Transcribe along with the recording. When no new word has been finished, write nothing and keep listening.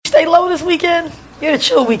stay low this weekend? You had a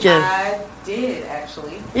chill weekend. I did,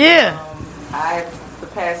 actually. Yeah. The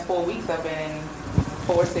past 4 weeks, I've been in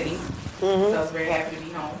 4 cities. So I was very happy to be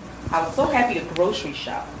home. I was so happy to grocery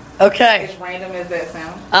shop. Okay. As random as that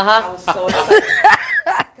sounds. Uh-huh. I was so excited.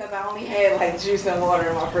 Because I only had like juice and water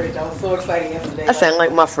in my fridge. I was so excited yesterday. That sounds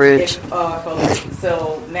like my fridge.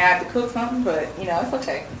 So now I have to cook something, but it's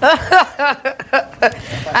okay.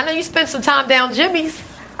 I know you spent some time down Jimmy's.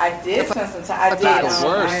 I did spend some time. I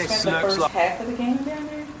spent the first half of the game down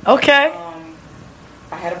there. Okay.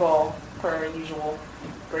 I had a ball, per usual.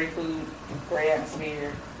 Great food, great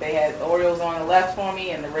atmosphere. They had the Orioles on the left for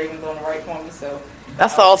me and the Ravens on the right for me. So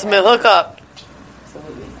that's the ultimate hookup.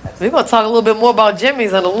 Absolutely. We're going to talk a little bit more about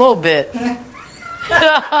Jimmy's in a little bit. Do you know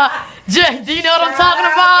what I'm talking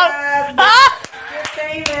about? You're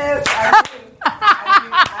famous.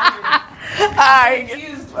 I do.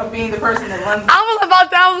 Accused of being the person that runs. I was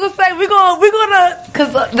going to say, we're gonna,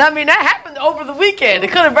 because that happened over the weekend.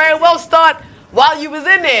 It could have very well started while you was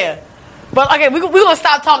in there. But okay, we're going to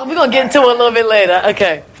stop talking. We're going to get into it a little bit later.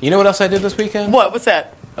 Okay. You know what else I did this weekend? What's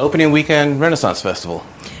that? Opening weekend Renaissance Festival.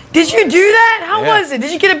 Did you do that? How was it?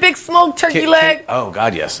 Did you get a big smoked turkey leg? Oh,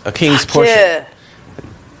 God, yes. A king's portion. Yeah.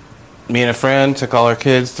 Me and a friend took all our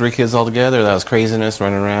kids, 3 kids all together. That was craziness,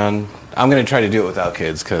 running around. I'm going to try to do it without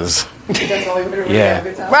kids, because...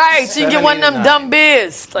 yeah. Right, so you get one of them dumb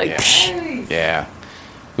beers. Like, yeah.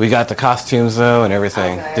 We got the costumes, though, and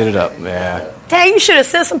everything. Did it up, yeah. Dang, you should have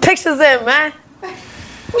sent some pictures in, man.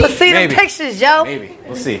 Let's see them pictures, yo. Maybe.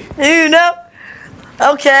 We'll see. You know?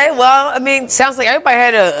 Okay, well, sounds like everybody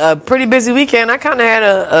had a pretty busy weekend. I kind of had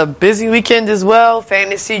a busy weekend as well.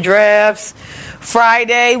 Fantasy drafts.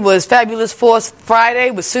 Friday was Fabulous Force Friday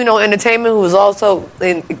with Suno Entertainment, who was also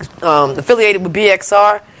affiliated with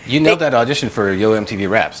BXR. You nailed that audition for Yo MTV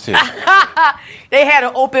Raps, too. They had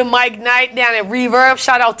an open mic night down at Reverb.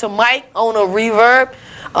 Shout out to Mike, owner of Reverb.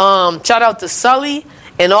 Shout out to Sully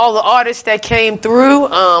and all the artists that came through.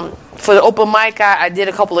 For the open mic, I did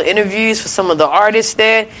a couple of interviews for some of the artists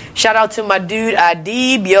there. Shout out to my dude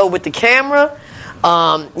Adib, with the camera.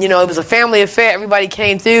 It was a family affair. Everybody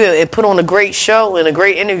came through and put on a great show and a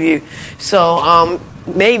great interview. So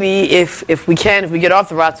maybe if we get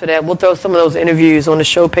authorized for that, we'll throw some of those interviews on the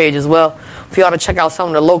show page as well. For y'all to check out some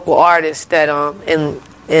of the local artists that and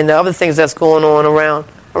the other things that's going on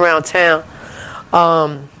around town.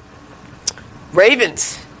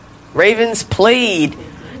 Ravens played.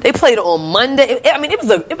 They played on Monday.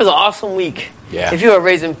 It was an awesome week. Yeah. If you're a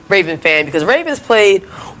Raven fan, because Ravens played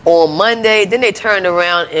on Monday, then they turned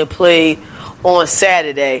around and played on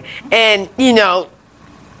Saturday. And I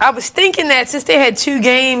was thinking that since they had 2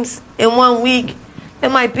 games in 1 week, there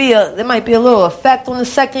might be a little effect on the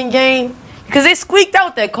second game, because they squeaked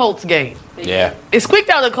out that Colts game. Yeah. They squeaked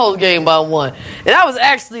out the Colts game by 1. And I was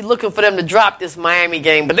actually looking for them to drop this Miami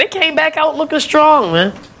game, but they came back out looking strong,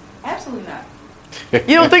 man. Absolutely not.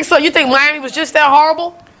 You don't think so? You think Miami was just that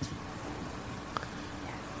horrible?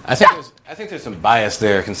 I think there's some bias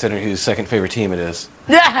there, considering whose second favorite team it is.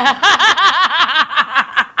 My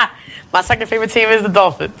second favorite team is the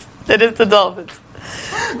Dolphins. It is the Dolphins.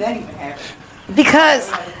 How did that even happen? Because,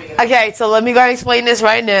 okay, so let me go ahead and explain this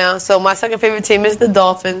right now. So my second favorite team is the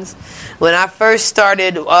Dolphins. When I first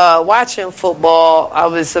started watching football, I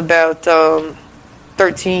was about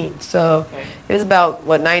 13. So it was about,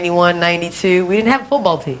 91, 92. We didn't have a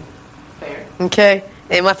football team. Fair. Okay.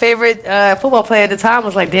 And my favorite football player at the time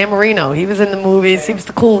was like Dan Marino. He was in the movies. He was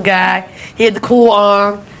the cool guy. He had the cool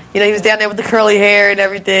arm. He was down there with the curly hair and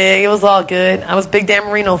everything. It was all good. I was a big Dan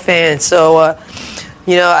Marino fan. So,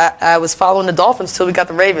 I was following the Dolphins till we got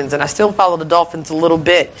the Ravens. And I still follow the Dolphins a little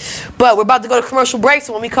bit. But we're about to go to commercial break.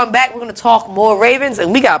 So when we come back, we're going to talk more Ravens.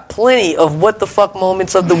 And we got plenty of what the fuck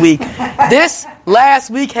moments of the week. This last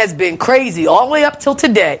week has been crazy all the way up till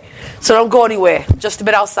today. So don't go anywhere. Just a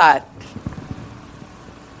bit outside.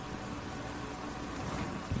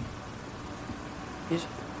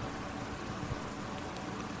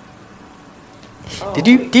 Oh,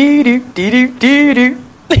 Do. M&T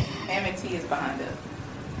is behind us.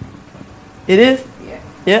 It is?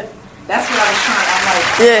 Yeah. That's what I was trying. I'm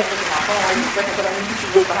like, look at my phone. Are you second? But I need to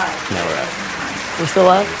look behind. No, we're out. We're still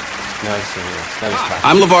live? No, it's still here. That was fine.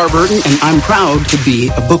 I'm LeVar Burton, and I'm proud to be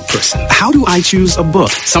a book person. How do I choose a book?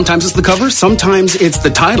 Sometimes it's the cover, sometimes it's the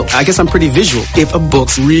title. I guess I'm pretty visual. If a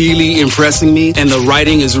book's really impressing me and the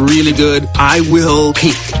writing is really good, I will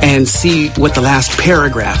peek and see what the last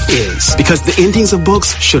paragraph is. Because the endings of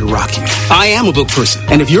books should rock you. I am a book person.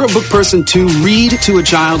 And if you're a book person too, read to a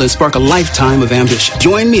child and spark a lifetime of ambition.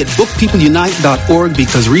 Join me at bookpeopleunite.org,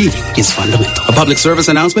 because reading is fundamental. A public service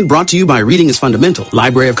announcement brought to you by Reading is Fundamental,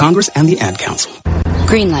 Library of Congress, and the Ad Council.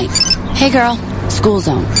 Green light. Hey girl, school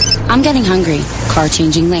zone. I'm getting hungry. Car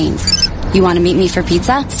changing lanes. You want to meet me for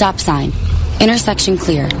pizza? Stop sign. Intersection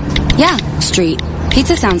clear. Yeah, street.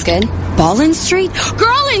 Pizza sounds good. Ballin Street?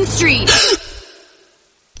 Girlin Street!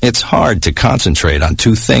 It's hard to concentrate on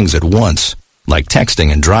two things at once, like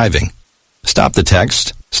texting and driving. Stop the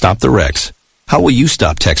text, stop the wrecks. How will you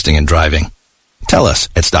stop texting and driving? Tell us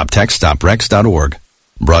at stoptextstopwrecks.org.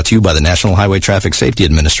 Brought to you by the National Highway Traffic Safety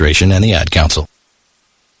Administration and the Ad Council.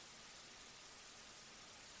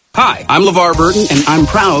 Hi, I'm LeVar Burton, and I'm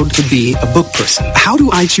proud to be a book person. How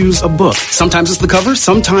do I choose a book? Sometimes it's the cover,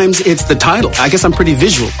 sometimes it's the title. I guess I'm pretty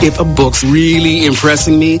visual. If a book's really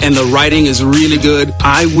impressing me and the writing is really good,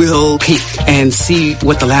 I will peek and see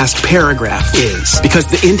what the last paragraph is, because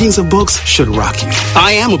the endings of books should rock you.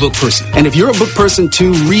 I am a book person, and if you're a book person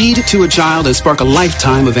too, read to a child and spark a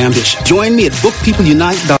lifetime of ambition. Join me at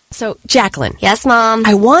BookPeopleUnite.com. So, Jacqueline. Yes, Mom?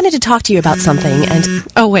 I wanted to talk to you about something, and...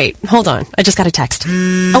 Oh, wait. Hold on. I just got a text.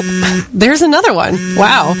 Oh, there's another one.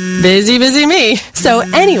 Wow. Busy me. So,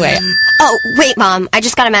 anyway... Oh, wait, Mom. I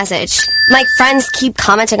just got a message. My friends keep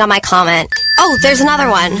commenting on my comment. Oh, there's another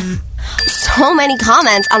one. So many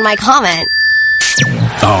comments on my comment.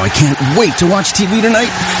 Oh, I can't wait to watch TV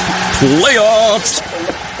tonight. Playoffs!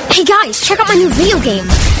 Hey, guys, check out my new video game.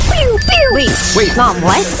 Pew, pew. Wait. Mom,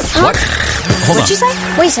 what? Huh? What? Hold What'd you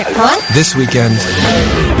say? Wait a second, what? This weekend,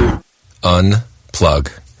 unplug.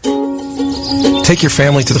 Take your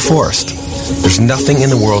family to the forest. There's nothing in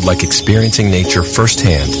the world like experiencing nature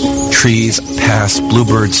firsthand. Trees, paths,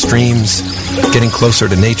 bluebirds, streams. Getting closer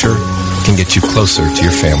to nature can get you closer to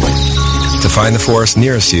your family. To find the forest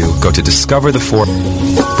nearest you, go to Discover the Forest.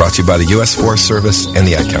 Brought to you by the U.S. Forest Service and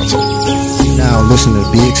the Ad Council. Now listen to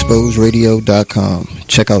BeExposedRadio.com.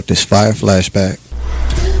 Check out this fire flashback.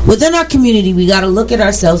 Within our community, we got to look at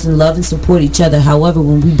ourselves and love and support each other. However,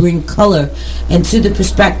 when we bring color into the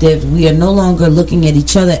perspective, we are no longer looking at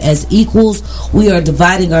each other as equals. We are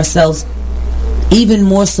dividing ourselves even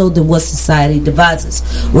more so than what society divides us.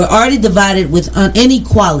 We're already divided with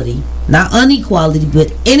inequality, not unequality,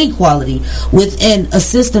 but inequality within a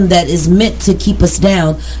system that is meant to keep us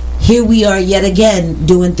down. Here we are yet again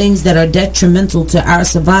doing things that are detrimental to our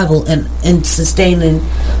survival and sustaining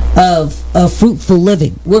of fruitful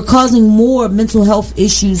living. We're causing more mental health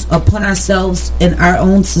issues upon ourselves in our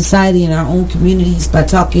own society and our own communities by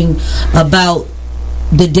talking about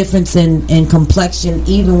the difference in complexion,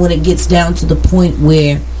 even when it gets down to the point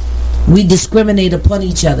where we discriminate upon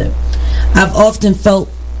each other. I've often felt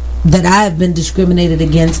that I have been discriminated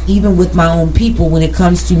against, even with my own people, when it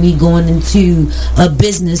comes to me going into a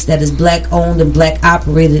business that is black owned and black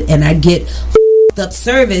operated, and I get up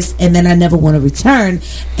service and then I never want to return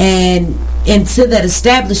and into that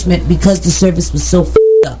establishment because the service was so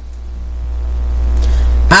up.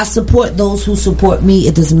 I support those who support me.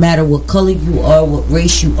 It doesn't matter what color you are, what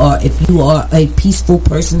race you are. If you are a peaceful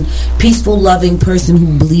person, peaceful, loving person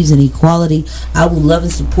who believes in equality, I will love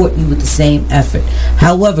and support you with the same effort.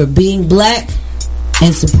 However, being black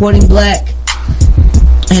and supporting black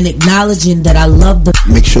and acknowledging that I love the...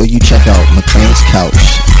 Make sure you check out McLean's Couch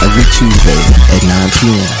every Tuesday at 9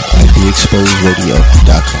 p.m. on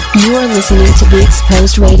BeExposedRadio.com. You are listening to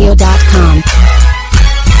BeExposedRadio.com.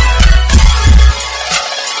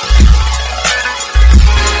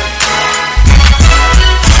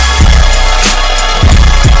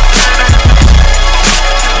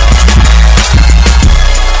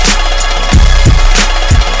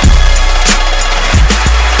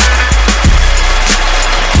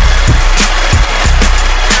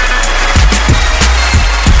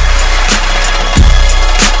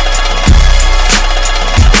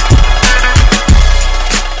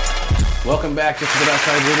 Back to the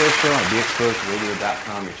Outside Radio Show on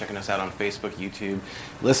BeExposedRadio.com. You're checking us out on Facebook, YouTube,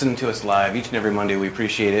 listening to us live each and every Monday. We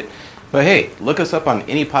appreciate it. But hey, look us up on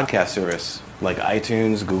any podcast service like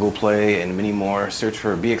iTunes, Google Play, and many more. Search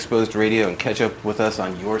for Be Exposed Radio and catch up with us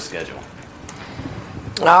on your schedule.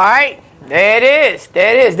 All right, there it is.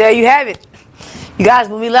 There you have it. You guys,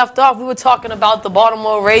 when we left off, we were talking about the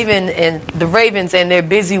Baltimore Ravens and their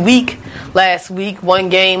busy week last week. One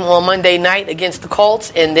game on Monday night against the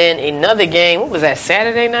Colts, and then another game. What was that?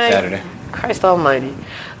 Saturday night. Saturday. Christ Almighty,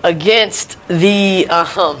 against the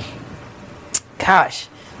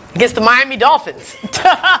against the Miami Dolphins.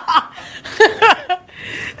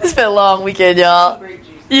 It's been a long weekend, y'all.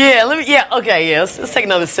 Let's take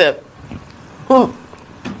another sip. There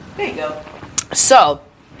you go. So,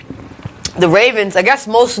 the Ravens, I guess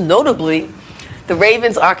most notably, the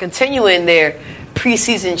Ravens are continuing their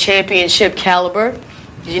preseason championship caliber.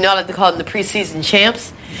 You know, I like to call them the preseason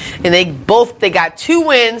champs. And they got 2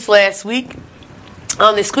 wins last week.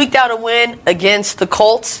 They squeaked out a win against the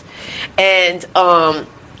Colts, and I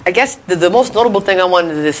guess the most notable thing I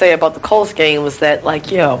wanted to say about the Colts game was that, like,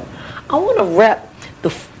 yo, I want to rep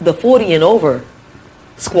the 40 and over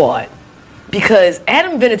squad because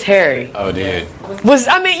Adam Vinatieri. Oh, dude. He's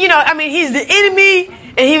the enemy,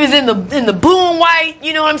 and he was in the blue and white.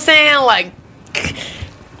 You know what I'm saying? Like,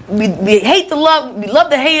 we love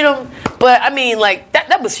to hate him, but I mean, like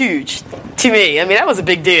that was huge to me. I mean, that was a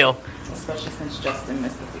big deal. Especially since Justin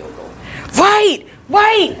missed the field goal. Right.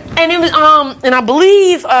 And it was and I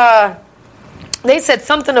believe they said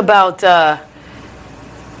something about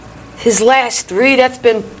his last 3 that's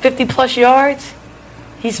been 50 plus yards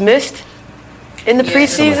he's missed in the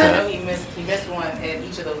preseason. I know he missed one at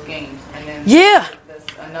each of those games, and then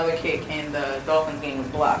another kick in the Dolphins game was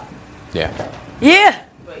blocked. Yeah.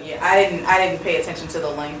 But yeah, I didn't pay attention to the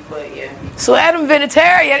length, but yeah. So Adam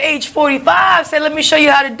Vinatieri at age 45 said, "Let me show you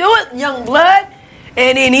how to do it, young blood,"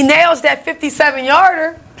 and then he nails that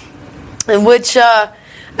 57-yarder, in which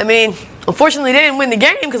unfortunately they didn't win the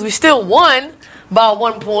game because we still won by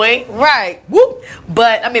 1 point. Right. Whoop.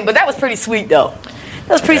 But that was pretty sweet though.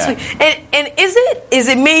 That was pretty sweet. And is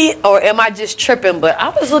it me or am I just tripping? But I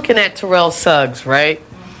was looking at Terrell Suggs, right?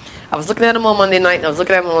 I was looking at him on Monday night, and I was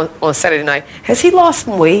looking at him on Saturday night. Has he lost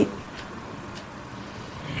some weight?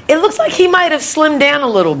 It looks like he might have slimmed down a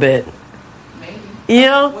little bit. Maybe. You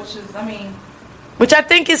know? Which I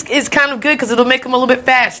think is kind of good because it'll make him a little bit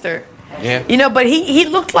faster. Yeah. You know, but he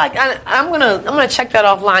looked like I'm gonna check that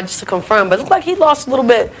offline just to confirm. But it looked like he lost a little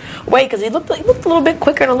bit weight because he looked a little bit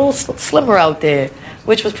quicker and a little slimmer out there,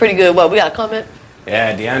 which was pretty good. What, we got a comment?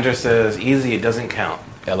 Yeah, Deandra says easy. It doesn't count.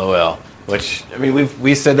 LOL. Which, I mean,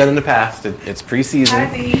 we said that in the past. It's preseason. Hi,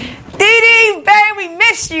 Dee. Dee, babe, we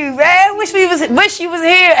missed you, man. Wish you was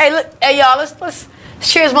here. Hey, y'all, let's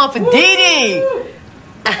cheers one for Dee.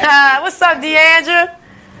 What's up, Deandra?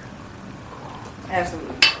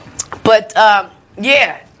 Absolutely. But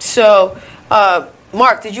yeah. So,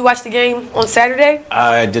 Mark, did you watch the game on Saturday?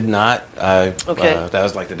 I did not. Okay. That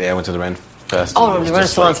was like the day I went to the Ren Festival. Oh, the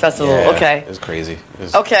Renaissance Festival. Yeah, okay. It was crazy. It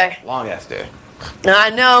was okay. Long ass day. Now I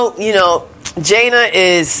know, Jana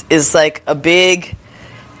is like a big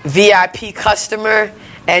VIP customer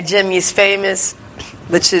at Jimmy's Famous,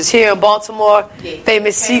 which is here in Baltimore. Yeah.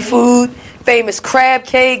 Famous seafood, famous crab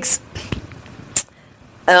cakes.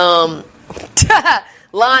 Lonnie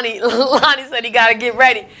said he gotta get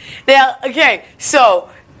ready. Now, okay, so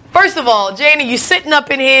first of all, Jana, you're sitting up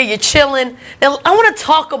in here, you're chilling. Now I want to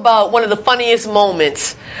talk about one of the funniest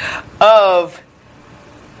moments of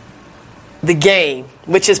the game,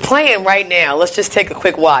 which is playing right now. Let's just take a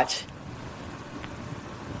quick watch.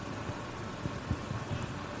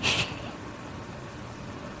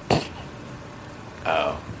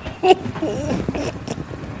 Oh.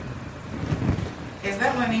 Is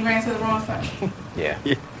that when he ran to the wrong side? Yeah.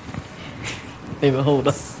 Maybe hold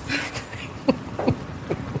up.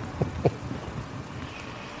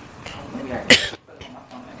 Maybe I can put it on my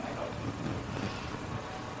phone. That might help.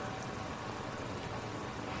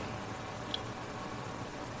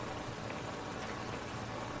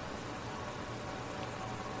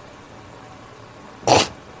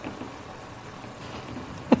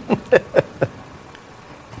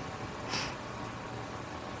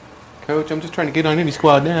 Coach, I'm just trying to get on any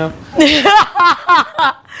squad now.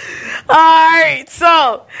 All right,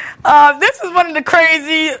 so this is one of the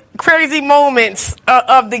crazy moments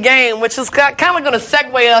of the game, which is kind of going to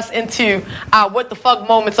segue us into our what the fuck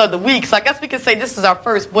moments of the week. So I guess we can say this is our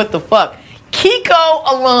first what the fuck. Kiko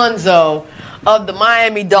Alonso of the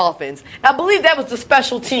Miami Dolphins. I believe that was the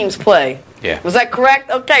special teams play. Yeah. Was that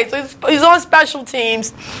correct? Okay, so he's on special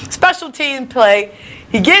team play.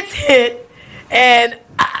 He gets hit, and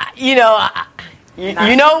you know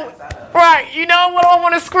right? You know what I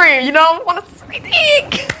want to scream? You know, I want to scream. He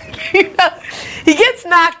gets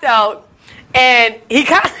knocked out, and he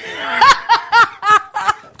kind of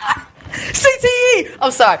CTE.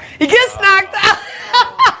 I'm sorry. He gets knocked out.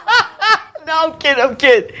 No, I'm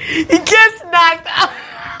kidding. He gets knocked out.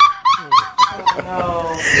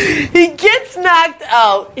 No. He gets knocked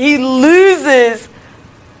out. He loses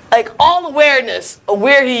like all awareness of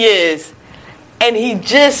where he is, and he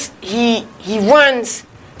runs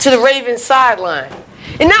to the Ravens sideline.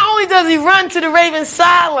 And not only does he run to the Ravens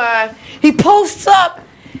sideline, he posts up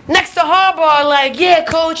next to Harbaugh like, "Yeah,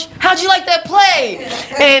 coach, how'd you like that play?"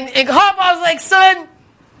 And Harbaugh's like, "Son,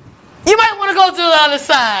 you might want to go to the other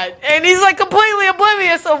side." And he's like completely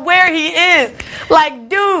oblivious of where he is. Like,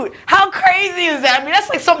 dude, how crazy is that? I mean, that's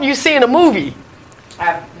like something you see in a movie.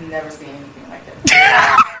 I've never seen anything like that.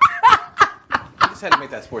 just had to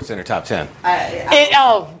make that Sports Center top 10.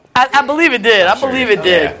 I believe it did. I believe it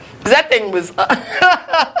did. Yeah. 'Cause that thing was. Never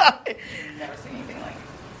seen anything like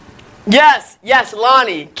it. Yes,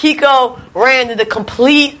 Lonnie. Kiko ran to the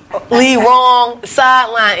completely wrong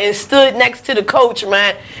sideline and stood next to the coach,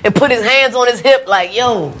 man, and put his hands on his hip like,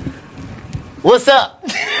 yo, what's up?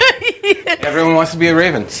 Everyone wants to be a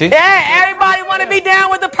Raven. See? Yeah, everybody want to be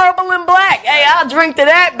down with the purple and black. Hey, I'll drink to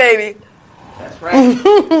that, baby. That's right.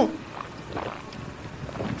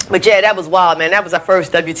 But yeah, that was wild, man. That was our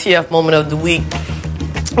first WTF moment of the week,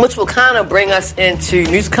 which will kind of bring us into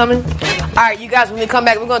music coming. All right, you guys, when we come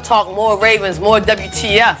back, we're going to talk more Ravens, more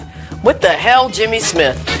WTF. What the hell, Jimmy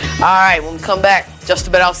Smith? All right, when we come back, just a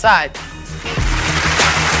bit outside.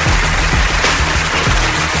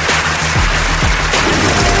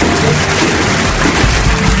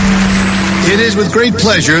 It is with great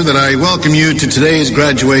pleasure that I welcome you to today's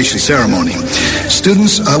graduation ceremony.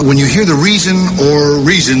 Students, when you hear the reason or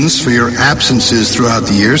reasons for your absences throughout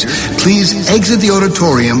the years, please exit the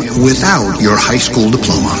auditorium without your high school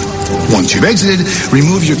diploma. Once you've exited,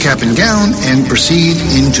 remove your cap and gown and proceed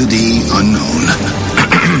into the unknown.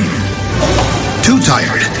 Too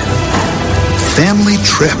tired. Family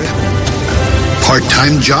trip.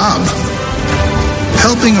 Part-time job.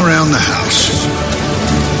 Helping around the house.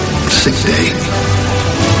 Sick day.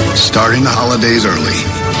 Starting the holidays early.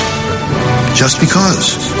 Just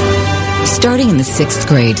because. Starting in the 6th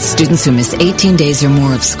grade, students who miss 18 days or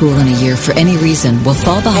more of school in a year for any reason will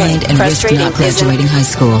fall behind and risk not graduating high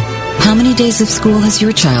school. How many days of school has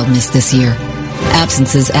your child missed this year?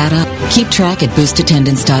 Absences add up. Keep track at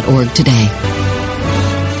boostattendance.org today.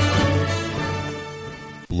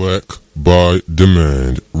 Black by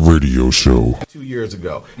Demand radio show. 2 years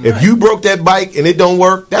ago. If you broke that bike and it don't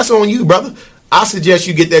work, that's on you, brother. I suggest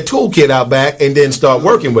you get that toolkit out back and then start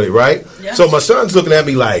working with it, right? Yeah. So my son's looking at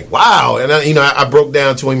me like, wow. And I broke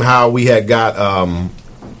down to him how we had got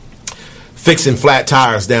fixing flat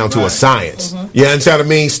tires down to a science. Mm-hmm. You understand what I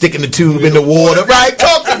mean? Sticking the tube in the water. Right?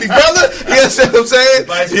 Talk to me, brother. You understand what I'm saying?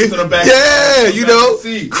 Yeah, you know,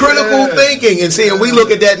 critical thinking. And seeing, we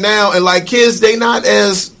look at that now and like kids, they not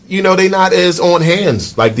as on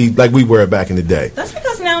hands like we were back in the day. That's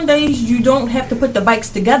because nowadays you don't have to put the bikes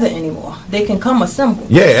together anymore. They can come assembled.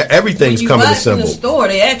 Yeah, everything's coming assembled. In the store,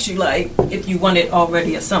 they ask you like if you want it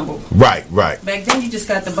already assembled. Right. Back then, you just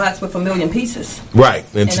got the box with 1,000,000 pieces. Right,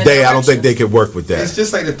 and today I don't think they could work with that. It's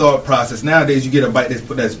just like the thought process. Nowadays, you get a bike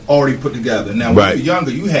that's already put together. Now, when you were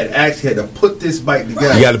younger, you had to put this bike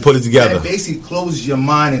together. You got to put it together. That basically closes your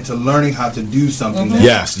mind into learning how to do something. Mm-hmm.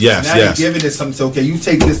 Yes. Now you're giving it something. So, okay, you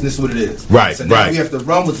take this, and this is what it is. Right. So now you have to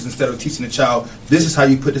run with this instead of teaching the child. This is how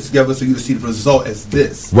you put this together, so you see the result as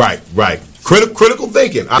this. Right. Critical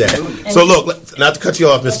thinking. So look, not to cut you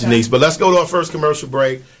off, Mr. Denise, but let's go to our first commercial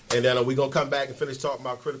break, and then we're going to come back and finish talking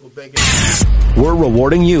about critical thinking. We're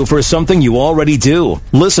rewarding you for something you already do,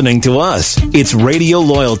 listening to us. It's Radio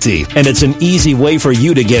Loyalty, and it's an easy way for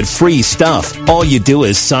you to get free stuff. All you do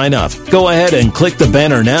is sign up. Go ahead and click the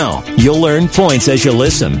banner now. You'll earn points as you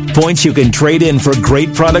listen. Points you can trade in for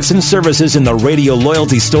great products and services in the Radio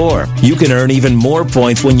Loyalty store. You can earn even more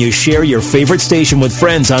points when you share your favorite station with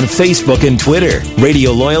friends on Facebook and Twitter.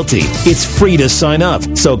 Radio Loyalty. It's free to sign up,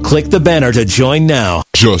 so click the banner to join now.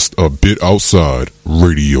 Just a bit outside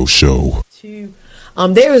radio show.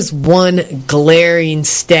 There is one glaring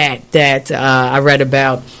stat that I read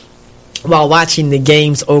about while watching the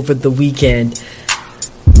games over the weekend.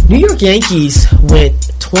 New York Yankees went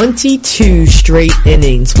 22 straight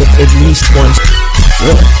innings with at least one.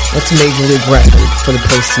 Really? That's a major league record for the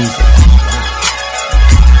postseason.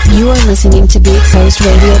 You are listening to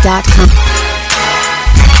BeExposedRadio.com.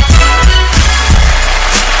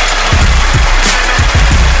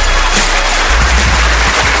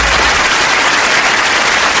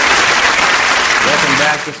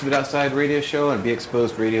 This is the Outside Radio Show on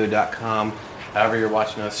BeExposedRadio.com. However you're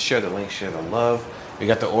watching us, share the link, share the love. We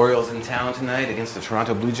got the Orioles in town tonight against the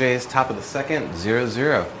Toronto Blue Jays, top of the second,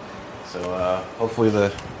 0-0. So hopefully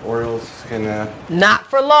the Orioles can not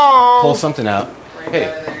for long pull something out.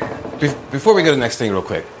 Hey, before we go to the next thing real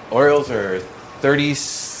quick, Orioles are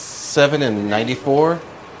 37-94.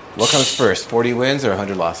 What comes first, 40 wins or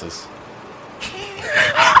 100 losses? Wait,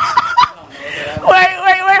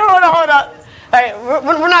 hold on. Hey,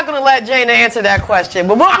 we're not going to let Jana answer that question.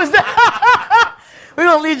 But what was that? We're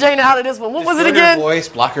going to leave Jana out of this one. What was it again? Her voice,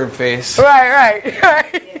 block her face. Right. Yeah,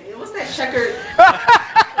 what's that checkered?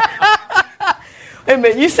 Wait a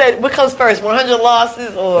minute. You said what comes first, 100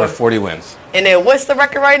 losses or 40 wins? And then what's the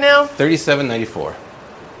record right now? 37-94.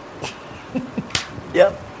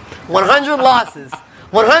 Yep. 100 losses.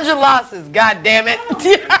 100 losses. God damn it.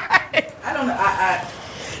 I don't know.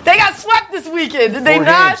 They got swept this weekend, did they 4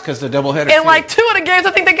 not? games because the doubleheader. And like 2 of the games,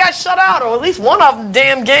 I think they got shut out, or at least one of them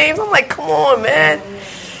damn games. I'm like, come on, man.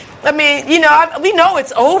 I mean, you know, we know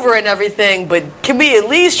it's over and everything, but can we at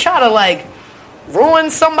least try to like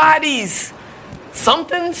ruin somebody's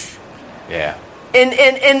somethings? Yeah. And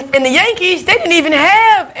the Yankees, they didn't even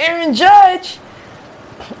have Aaron Judge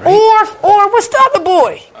or what's the other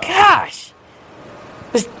boy? Gosh.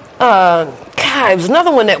 It was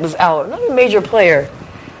another one that was out, another major player.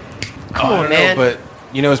 Come on, man. But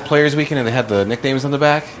you know, it's Players Weekend and they had the nicknames on the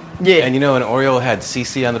back. Yeah. And you know, an Oriole had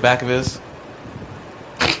CC on the back of his.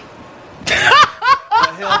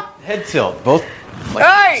 Head tilt, both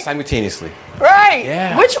simultaneously. Right.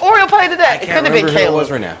 Yeah. Which Oriole player did that? It could have been Who it Caleb.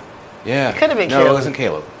 was right now. Yeah. It could have been No, Caleb. it wasn't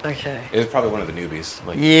Caleb. Okay. It was probably one of the newbies.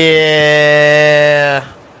 Like, Yeah.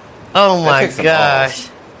 Oh my kicks some gosh.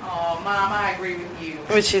 Oh, Mom, I agree with you.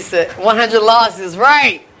 What she said? 100 losses.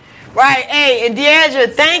 Right. Right. Hey, and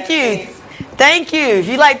Deandra, thank you. Thank you. If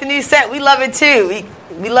you like the new set, we love it too.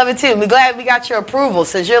 We love it too. We're glad we got your approval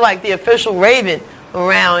since you're like the official Raven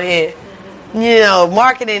around here. You know,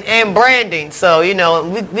 marketing and branding. So, you know,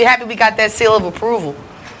 we happy we got that seal of approval.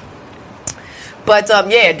 But,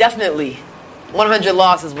 yeah, definitely 100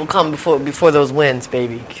 losses will come before those wins,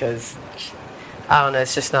 baby, because, I don't know,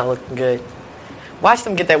 it's just not looking good. Watch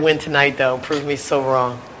them get that win tonight, though. Prove me so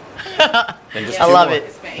wrong. I love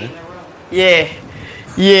it. Yeah.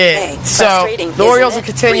 Yeah. So, the Orioles are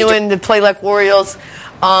continuing to play like Orioles.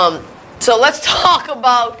 So, let's talk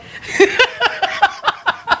about...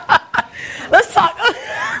 Let's talk.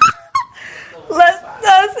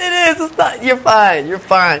 It's not. You're fine. You're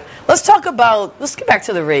fine. Let's talk about. Let's get back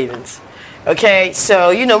to the Ravens. Okay, so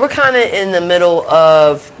you know we're kind of in the middle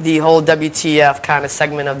of the whole WTF kind of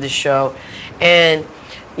segment of the show, and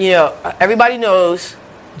you know everybody knows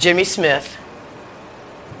Jimmy Smith.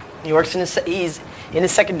 He works he's in the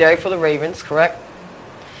secondary for the Ravens, correct?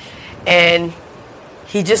 And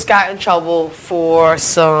he just got in trouble for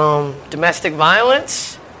some domestic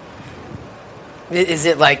violence. Is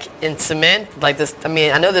it like in cement? Like this? I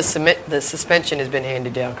mean, I know the suspension has been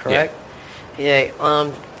handed down, correct? Yeah.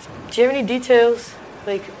 Do you have any details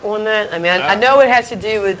like on that? I mean, I know it has to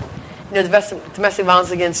do with domestic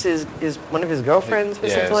violence against his one of his girlfriends or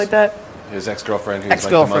something like that. His ex-girlfriend, who's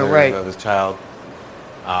Ex-girlfriend, like the mother right. of his child.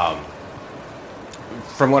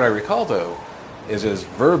 From what I recall, though, is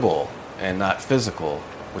verbal and not physical,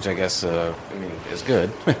 which I guess is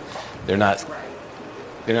good. They're not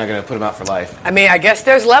going to put him out for life. I mean, I guess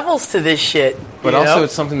there's levels to this shit. But also,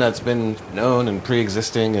 it's something that's been known and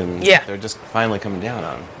pre-existing, and they're just finally coming down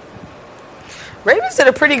on. Ravens did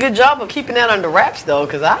a pretty good job of keeping that under wraps, though,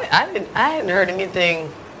 because I hadn't heard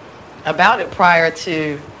anything about it prior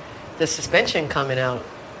to the suspension coming out.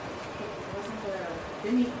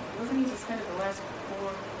 Wasn't he suspended the last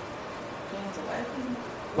 4 games of last season?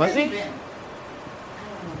 Was he?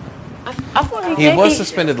 I thought He was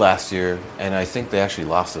suspended last year, and I think they actually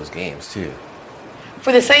lost those games too.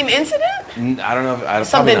 For the same incident? I don't know.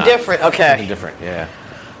 Something different. Okay. Something different. Yeah.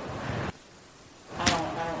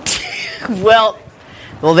 Well,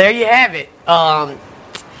 there you have it.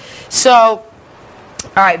 So, all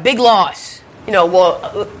right, big loss.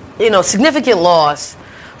 Significant loss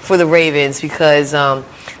for the Ravens because the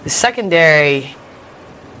secondary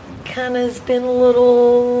kind of has been a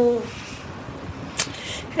little.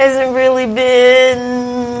 Hasn't really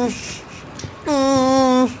been.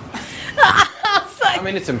 I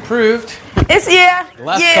mean, it's improved. The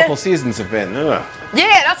last couple seasons have been. Ugh.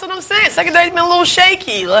 Yeah, that's what I'm saying. Secondary's been a little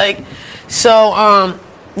shaky. So I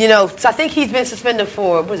think he's been suspended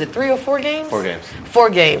for, 3 or 4 games? 4 games. 4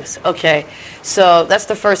 games, okay. So that's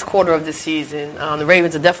the first quarter of the season. The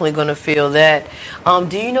Ravens are definitely going to feel that.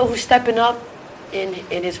 Do you know who's stepping up in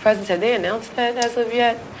his presence? Have they announced that as of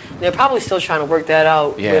yet? They're probably still trying to work that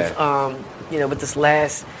out with this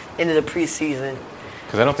last end of the preseason.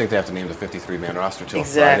 Because I don't think they have to name the 53-man roster till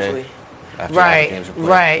Exactly. Friday. After all the games are played.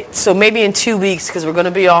 Right. So maybe in 2 weeks, because we're going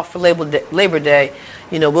to be off for Labor Day,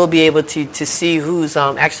 we'll be able to see who's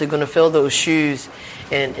actually going to fill those shoes,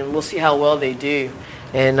 and we'll see how well they do.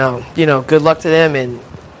 And, good luck to them. And,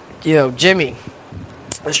 Jimmy,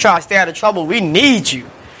 let's try to stay out of trouble. We need you.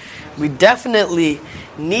 We definitely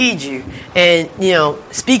need you. And,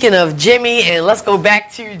 speaking of Jimmy, and let's go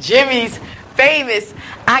back to Jimmy's famous,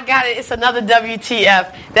 I got it. It's another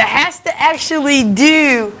WTF that has to actually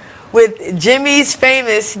do with Jimmy's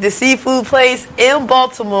famous, the seafood place in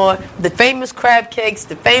Baltimore, the famous crab cakes,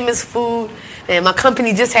 the famous food. And my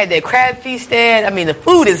company just had their crab feast there. I mean, the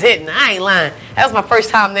food is hitting. I ain't lying. That was my first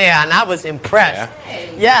time there, and I was impressed.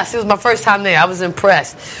 Yeah. Yes, it was my first time there. I was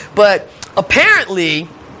impressed. But apparently,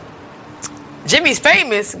 Jimmy's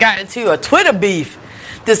Famous got into a Twitter beef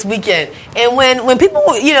this weekend. And when people,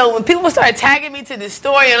 when people started tagging me to this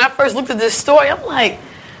story, and I first looked at this story, I'm like,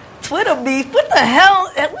 Twitter beef? What the hell?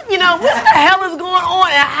 What the hell is going on?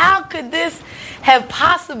 And how could this have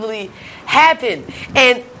possibly happened?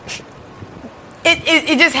 And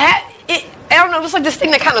it just had, I don't know, it was like this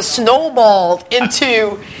thing that kind of snowballed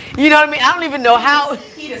into, you know what I mean? I don't even know how.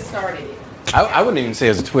 Peter started it. I wouldn't even say it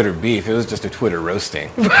was a Twitter beef. It was just a Twitter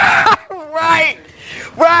roasting. Right.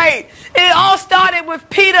 It all started with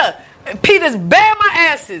Peter. Peter's bare my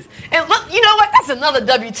asses. And look, you know what? That's another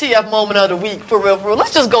WTF moment of the week, for real.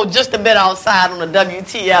 Let's just go just a bit outside on the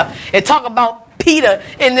WTF and talk about Peter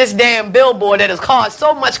in this damn billboard that has caused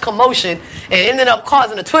so much commotion and ended up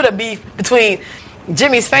causing a Twitter beef between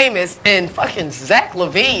Jimmy's Famous and fucking Zach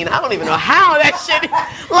LaVine. I don't even know how that shit,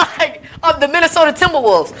 like, of the Minnesota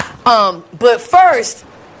Timberwolves. But first,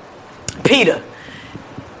 Peter.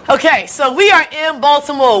 Okay, so we are in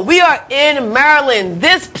Baltimore. We are in Maryland.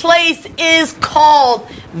 This place is called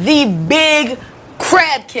the Big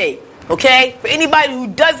Crab Cake. Okay, for anybody who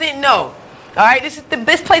doesn't know, all right,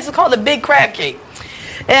 this place is called the Big Crab Cake.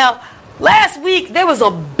 Now, last week there was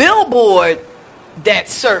a billboard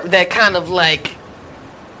that kind of like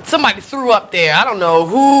somebody threw up there. I don't know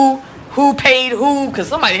who paid who, because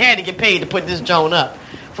somebody had to get paid to put this joint up,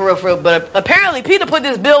 for real. But apparently Peter put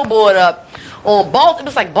this billboard up on it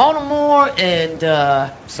was like Baltimore and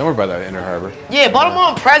somewhere by the Inner Harbor. Yeah, Baltimore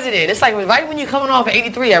and President. It's like right when you're coming off of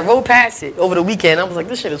 83. I rode past it over the weekend. I was like,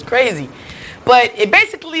 this shit is crazy. But it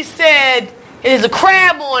basically said there's a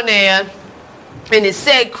crab on there, and it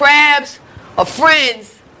said crabs are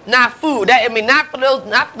friends, not food. Not for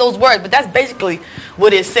those words, but that's basically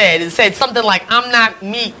what it said. It said something like, I'm not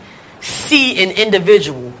meat, see an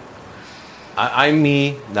individual. I'm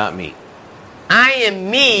me, not meat. I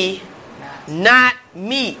am me, not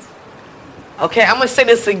meat. Okay, I'm going to say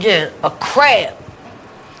this again. A crab.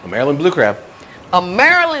 A Maryland blue crab. A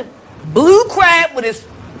Maryland blue crab with his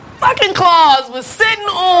fucking claws was sitting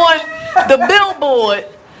on the billboard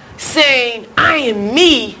saying, I am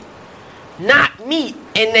me, not meat.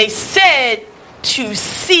 And they said to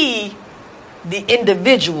see the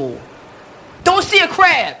individual. Don't see a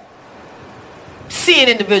crab. See an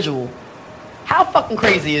individual. How fucking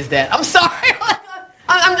crazy is that? I'm sorry.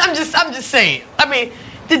 I'm just saying. I mean,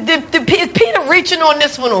 is Peter reaching on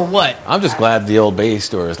this one or what? I'm just glad the Old Bay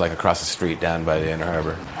store is like across the street down by the Inner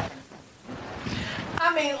Harbor.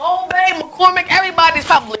 I mean, Old Bay, McCormick, everybody's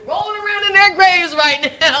probably rolling around in their graves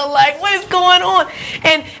right now. Like, what is going on?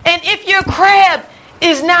 And if your crab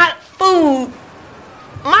is not food,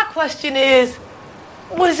 my question is,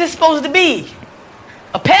 what is this supposed to be?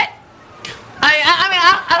 A pet?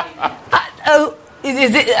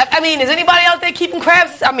 Is anybody out there keeping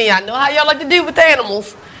crabs? I mean, I know how y'all like to do with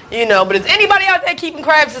animals, but is anybody out there keeping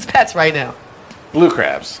crabs as pets right now? Blue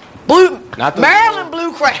crabs. Not Maryland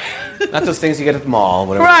blue crab. Not those things you get at the mall,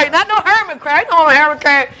 whatever. Right, not no hermit crab. No hermit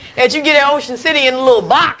crab that you get at Ocean City in a little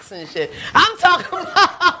box and shit. I'm talking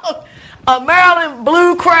about a Maryland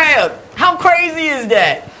blue crab. How crazy is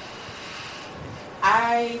that?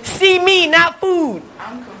 See me, not food.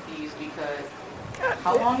 I'm confused because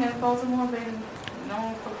how long has Baltimore been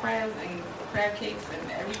known for crabs and crab cakes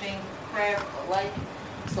and everything crab-like?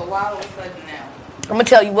 So why all of a sudden now? I'm going to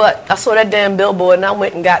tell you what. I saw that damn billboard and I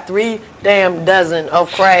went and got 3 damn dozen of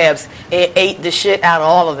crabs and ate the shit out of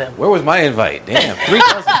all of them. Where was my invite? Damn, 3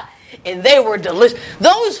 dozen. And they were delicious.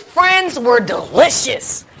 Those friends were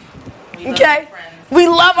delicious. Okay? We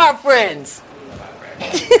love our friends.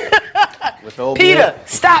 With old Peter,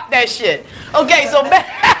 stop that shit. Okay,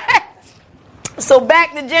 so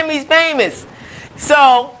back to Jimmy's Famous.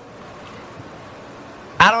 So,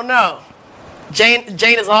 I don't know. Jane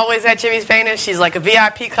is always at Jimmy's Famous. She's like a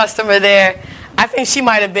VIP customer there. I think she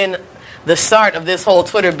might have been the start of this whole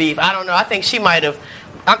Twitter beef. I don't know. I think she might have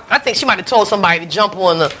told somebody to jump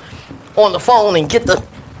on the phone and get the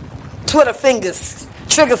trigger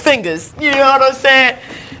fingers. You know what I'm saying?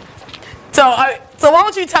 So why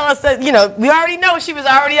don't you tell us that, we already know she was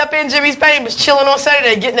already up in Jimmy's Famous, chilling on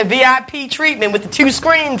Saturday, getting the VIP treatment with the 2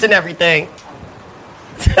 screens and everything.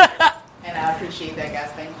 And I appreciate that,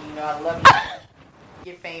 guys. Thank you. I love you.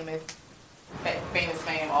 Get famous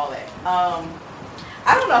fame, all that.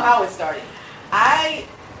 I don't know how it started. I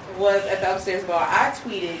was at the upstairs bar. I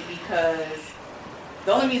tweeted because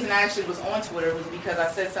the only reason I actually was on Twitter was because I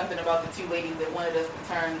said something about the 2 ladies that wanted us to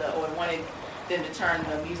wanted them to turn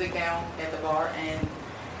the music down at the bar, and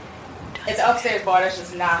at the upstairs bar, that's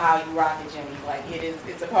just not how you rock at Jimmy's. Like,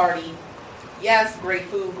 it's a party. Yes, great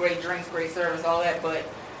food, great drinks, great service, all that, but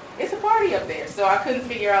it's a party up there. So I couldn't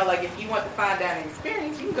figure out, like, if you want the fine dining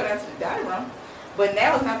experience, you can go down to the dining room. But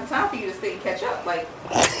now is not the time for you to sit and catch up. Like,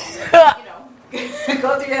 you know,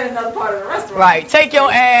 go do that in another part of the restaurant. Right. Take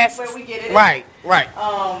your ass. Where we get it. Right. Right.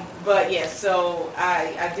 But yeah, so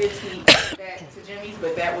I did tweet that to Jimmy's,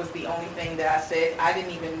 but that was the only thing that I said. I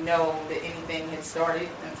didn't even know that anything had started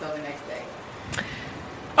until the next day.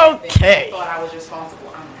 Okay. I thought I was responsible.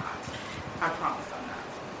 I'm not. I promise I'm not.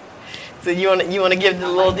 So you want to give the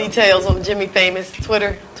little details on the Jimmy Famous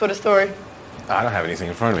Twitter story? I don't have anything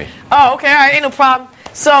in front of me. Oh, okay. All right. Ain't no problem.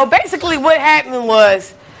 So basically what happened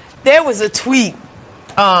was there was a tweet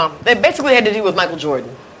that basically had to do with Michael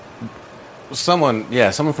Jordan. Someone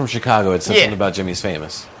from Chicago had said something about Jimmy's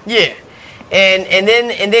Famous. Yeah. And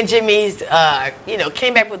then Jimmy's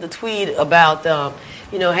came back with a tweet about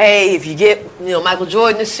hey, if you get Michael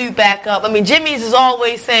Jordan to suit back up. I mean, Jimmy's is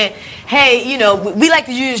always saying, hey, we like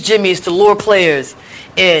to use Jimmy's to lure players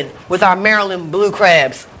in with our Maryland Blue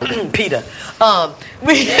Crabs, Peter.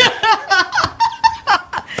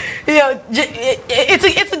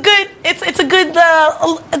 It's a good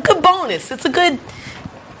bonus. It's a good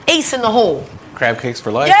ace in the hole. Crab cakes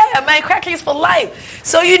for life? Yeah, man, crab cakes for life.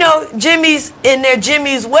 So, Jimmy's, in their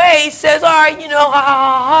Jimmy's way, says, all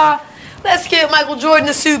right, let's get Michael Jordan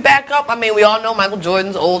to suit back up. I mean, we all know Michael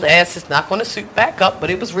Jordan's old ass is not going to suit back up, but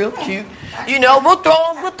it was real cute. We'll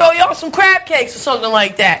throw y'all some crab cakes or something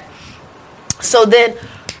like that. So then,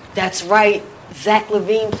 that's right, Zach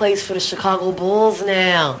LaVine plays for the Chicago Bulls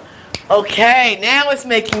now. Okay, now it's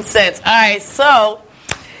making sense. All right, so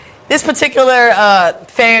this particular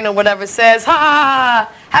fan or whatever says, how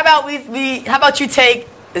about you take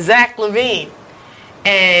Zach LaVine?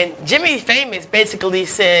 And Jimmy Famous basically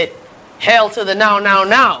said, hell to the no.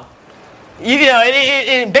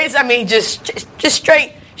 Just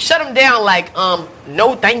straight shut him down like,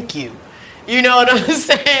 no thank you. You know what I'm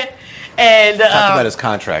saying? And talked about his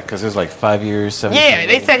contract because it was like 5 years, 7 years. Yeah,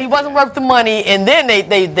 they said he wasn't worth the money, and then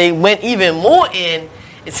they went even more in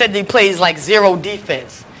and said he plays like zero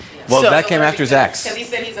defense. Well, that came after Zach's. Because he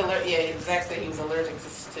said he's allergic. Yeah, Zach said he was allergic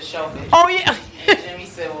to shellfish. Oh yeah. And Jimmy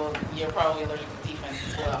said, well, you're probably allergic to defense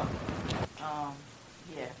as well.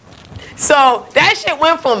 Yeah. So that shit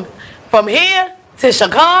went from here to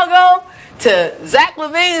Chicago to Zach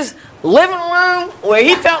LaVine's living room where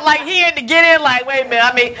he felt like he had to get in like, wait a minute,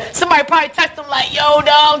 I mean, somebody probably texted him like, yo,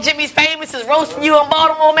 dog, Jimmy's Famous is roasting you in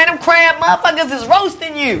Baltimore, man, them crab motherfuckers is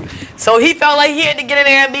roasting you. So he felt like he had to get in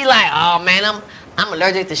there and be like, oh, man, I'm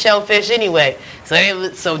allergic to shellfish anyway.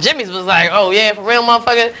 So Jimmy's was like, oh, yeah, for real,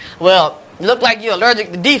 motherfucker? Well, look like you're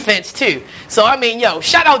allergic to defense, too. So, I mean,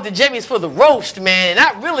 shout out to Jimmy's for the roast, man, and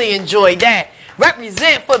I really enjoyed that.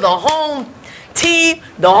 Represent for the home team,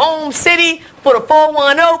 the home city, for the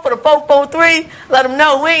 410, for the 443. Let them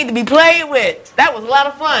know we ain't to be played with. That was a lot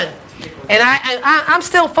of fun. And I'm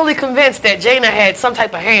still fully convinced that Jana had some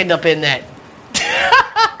type of hand up in that.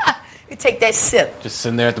 You take that sip. Just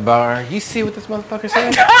sitting there at the bar. You see what this motherfucker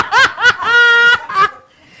said?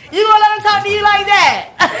 You gonna let him talk to you like that?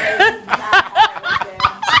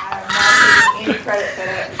 I'm not taking any credit for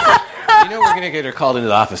that. We're gonna get her called into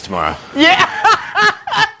the office tomorrow. Yeah.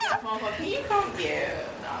 Can you come? Yeah,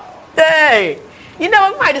 no. Hey, we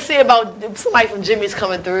might have seen about somebody from Jimmy's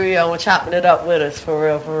coming through, and chopping it up with us, for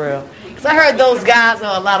real. Because I heard those guys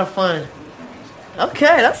are a lot of fun.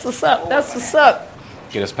 Okay, that's what's up.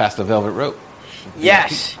 Get us past the velvet rope.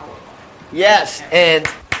 Yes. And,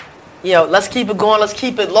 let's keep it going. Let's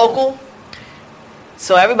keep it local.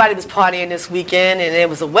 So everybody was partying this weekend, and there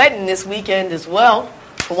was a wedding this weekend as well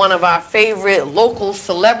for one of our favorite local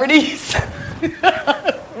celebrities.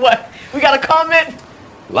 What? We got a comment?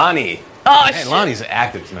 Lonnie. Oh, man, shit. Lonnie's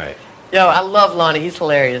active tonight. Yo, I love Lonnie. He's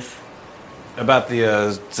hilarious. About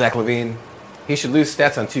the Zach LaVine, he should lose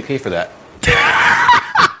stats on 2K for that.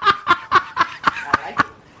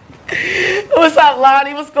 What's up,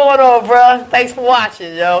 Lonnie? What's going on, bro? Thanks for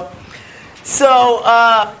watching, yo. So, so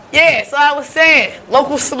I was saying,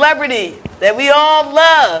 local celebrity that we all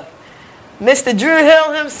love, Mr. Drew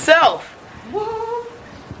Hill himself. Ooh.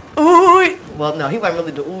 Well, no, he wasn't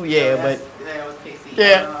really the ooh, yeah, but that was Casey.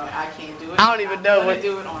 yeah. I can't do it. I don't even know what.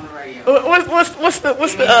 Do it on the radio. What's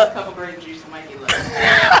the a couple grape juice might get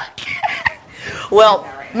left. Well,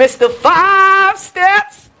 Mr. 5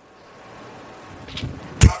 Steps.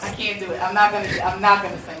 I can't do it. I'm not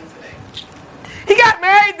gonna sing today. He got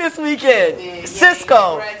married this weekend. Yeah,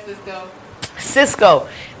 Cisco. Cisco.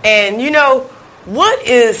 And what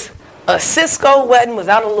is a Cisco wedding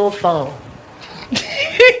without a little phone?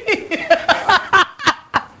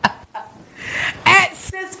 At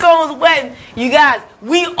Cisco's wedding, you guys,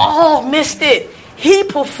 we all missed it. He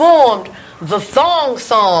performed the thong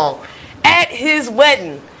song at his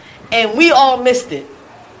wedding, and we all missed it.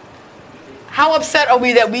 How upset are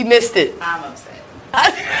we that we missed it? I'm upset.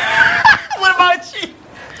 What about you?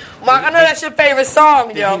 Mark, I know that's your favorite song,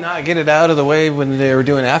 Did yo. you not get it out of the way when they were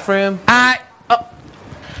doing Afram? I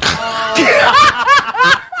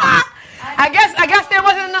guess there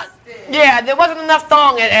wasn't enough. Yeah, there wasn't enough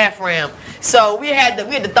thong at Afram, so we had to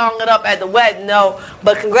thong it up at the wedding. No,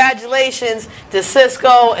 but congratulations to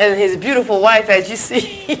Cisco and his beautiful wife, as you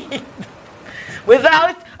see.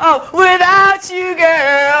 Without you,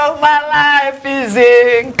 girl, my life is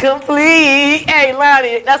incomplete. Hey,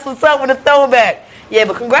 Lonnie, that's what's up with the throwback. Yeah,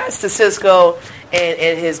 but congrats to Cisco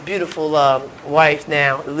and his beautiful wife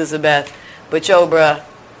now, Elizabeth. But yo, bruh,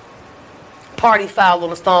 party foul on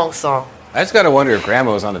the thong song. I just gotta wonder if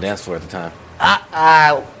Grandma was on the dance floor at the time.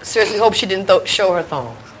 I seriously hope she didn't show her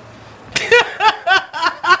thongs.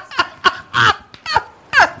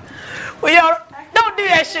 Well, yo, don't do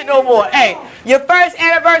that shit no more. Hey, your first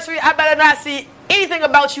anniversary, I better not see anything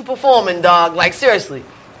about you performing, dog. Like, seriously.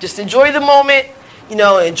 Just enjoy the moment. You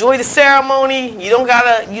know, enjoy the ceremony. You don't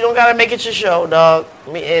gotta make it your show, dog.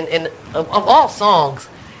 I mean, and of all songs,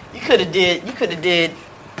 you could have did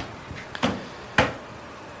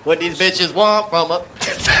what these bitches want from a.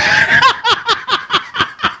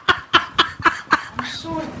 I'm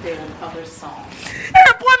sure there were other songs. There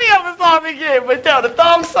are plenty of other songs again, but no, the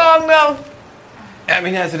thong song though. I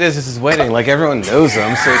mean, as it is, it's his wedding. Like, everyone knows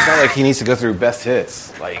him, so it's not like he needs to go through best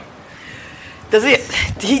hits. Like, does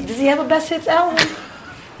he have a best hits album?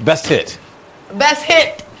 Best hit. Best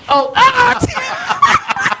hit. Oh,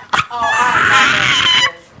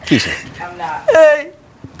 Keisha. I'm not. Hey.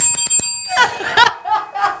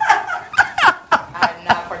 I'm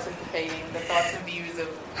not participating. The thoughts and views of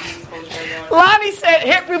these culture. Lonnie said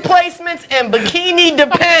hip replacements and bikini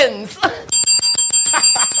depends.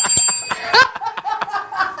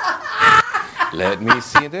 Let me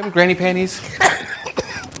see them granny panties.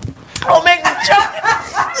 Don't make me choke.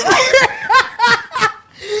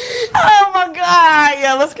 Oh my God!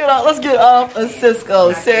 Yeah, let's get off of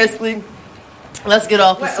Cisco. Seriously, let's get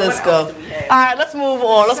off of Cisco. All right, let's move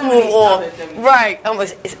on. Let's move on. Right,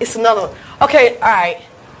 it's another one. Okay, all right.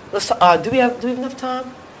 Let's. Do we have enough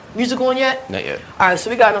time? Music on yet? Not yet. All right, so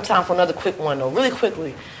we got enough time for another quick one though. Really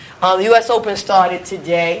quickly, the U.S. Open started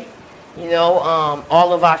today. You know,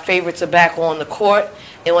 all of our favorites are back on the court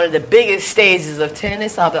in one of the biggest stages of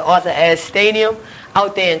tennis out at Arthur Ashe Stadium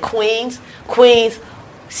out there in Queens. Queens,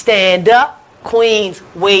 stand up. Queens,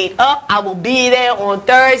 wait up. I will be there on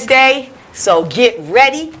Thursday, so get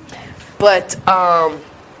ready. But,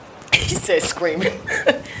 he said screaming.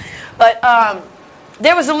 But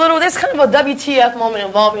there's kind of a WTF moment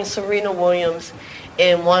involving Serena Williams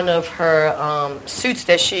in one of her suits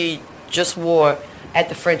that she just wore at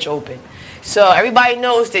the French Open. So everybody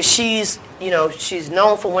knows that she's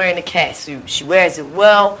known for wearing the cat suit. She wears it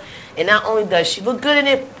well, and not only does she look good in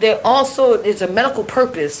it, there's a medical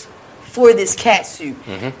purpose for this cat suit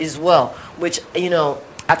as well, which,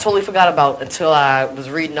 I totally forgot about until I was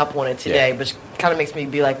reading up on it today, which kind of makes me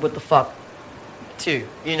be like, what the fuck, too,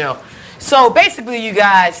 So basically, you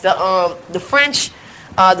guys, the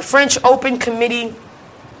French Open Committee,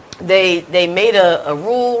 they made a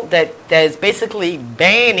rule that is basically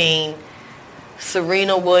banning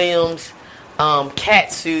Serena Williams'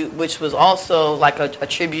 cat suit, which was also like a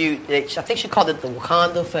tribute. I think she called it the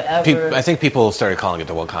Wakanda Forever. I think people started calling it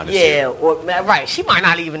the Wakanda suit. Yeah, right. She might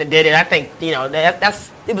not even have did it. I think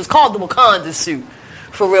it was called the Wakanda suit,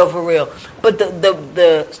 for real. But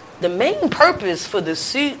the main purpose for the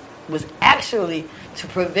suit was actually to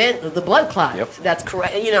prevent the blood clots. Yep. That's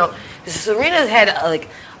correct. Serena's had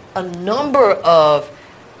a number of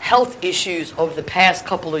health issues over the past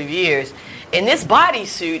couple of years. And this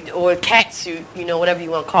bodysuit, or cat suit, whatever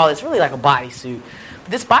you want to call it, it's really like a bodysuit.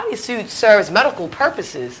 But this bodysuit serves medical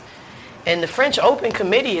purposes. And the French Open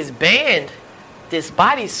Committee has banned this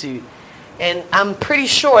bodysuit. And I'm pretty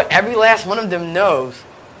sure every last one of them knows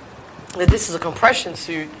that this is a compression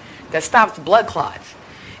suit that stops blood clots.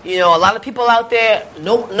 A lot of people out there,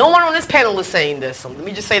 no one on this panel is saying this. So let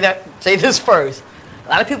me just say this first. A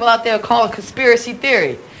lot of people out there are calling conspiracy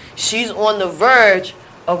theory. She's on the verge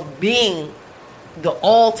of being the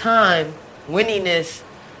all-time winningest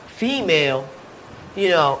female,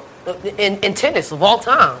 in tennis of all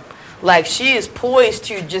time. Like, she is poised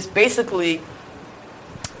to just basically,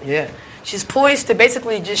 she's poised to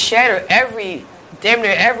basically just shatter damn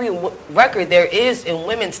near every record there is in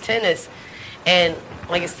women's tennis. And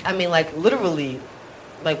literally,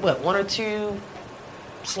 what, one or two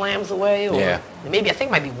slams away, or Yeah. maybe I think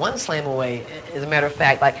it might be one slam away. As a matter of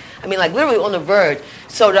fact, like literally on the verge.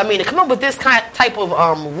 So to come up with this type of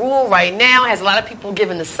rule right now has a lot of people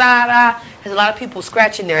giving the side eye, has a lot of people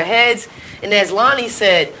scratching their heads, and as Lonnie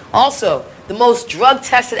said, also the most drug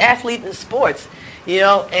tested athlete in sports.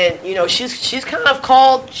 And she's kind of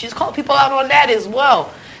called people out on that as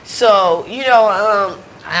well. So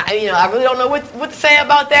I really don't know what to say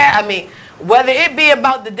about that. I mean, whether it be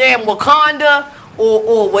about the damn Wakanda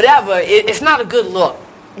or whatever, it's not a good look.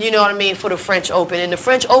 You know what I mean, for the French Open. And the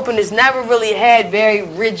French Open has never really had very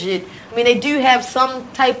rigid. I mean, they do have some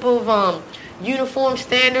type of uniform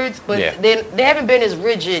standards, but they haven't been as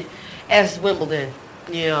rigid as Wimbledon.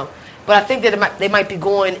 But I think that they might be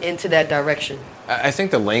going into that direction. I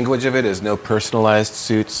think the language of it is no personalized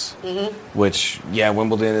suits, which,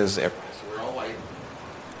 Wimbledon is we're all white.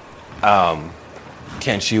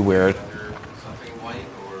 Can she wear something white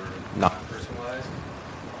or not personalized?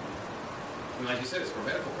 I mean, like you said, it's for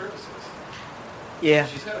medical purposes. Yeah.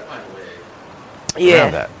 She's got to find a way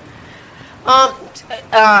around that.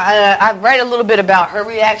 I read a little bit about her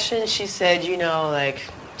reaction. She said,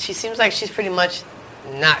 she seems like she's pretty much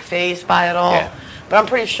not fazed by it all. Yeah. But I'm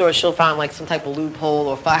pretty sure she'll find like some type of loophole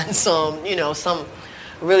or find some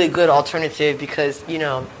really good alternative because,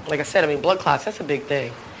 like I said, blood clots, that's a big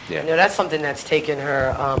thing. Yeah. That's something that's taken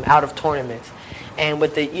her out of tournaments. And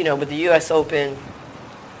with the U.S. Open,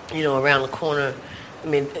 around the corner,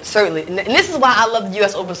 certainly, and this is why I love the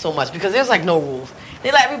U.S. Open so much because there's like no rules.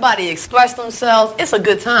 They let everybody express themselves. It's a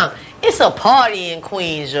good time. It's a party in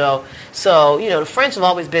Queens, yo. So, the French have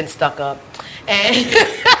always been stuck up. And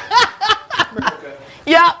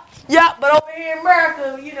Yeah, but over here in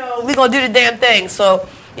America, we're gonna do the damn thing. So,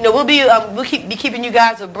 we'll be keeping you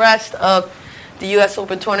guys abreast of the U.S.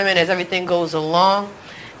 Open tournament as everything goes along,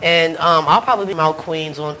 and I'll probably be out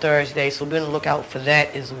Queens on Thursday, so be on the lookout for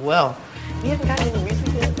that as well. We haven't got any music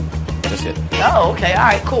yet. That's it. Oh, okay, all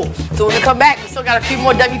right, cool. So when we come back, we still got a few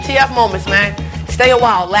more WTF moments, man. Stay a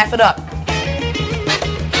while, laugh it up.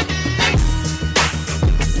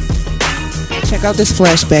 Check out this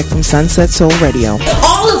flashback from Sunset Soul Radio.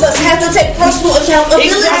 All of us have to take personal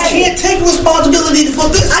accountability. I can't take responsibility for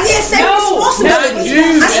this. I didn't say responsibility.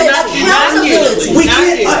 I said accountability. We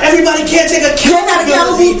can't. Everybody can't take accountability. You're not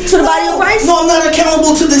accountable to the body of Christ? No, I'm not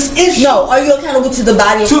accountable to this issue. No, are you accountable to the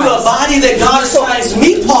body of Christ? To the body that God assigns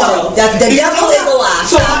me part of. The devil is a lie.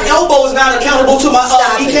 So my elbow is not accountable to my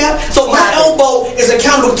kneecap. So my elbow is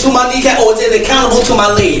accountable to my kneecap, or is it accountable to my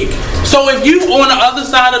leg? So if you on the other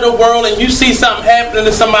side of the world and you see something happening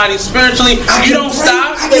to somebody spiritually, you don't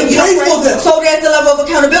stop. I can pray for them. So there's the level of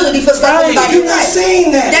accountability for somebody. You're not saying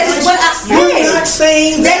that. That is what I said. You're not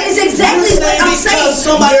saying that. That is exactly what I'm saying.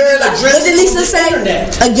 Somebody what did Lisa say?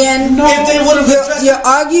 Again, you're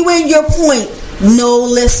arguing your point. No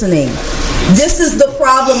listening. This is the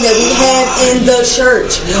problem that we have in the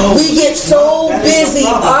church. We get so busy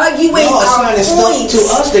arguing our points. To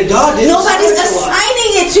us that God didn't. Nobody's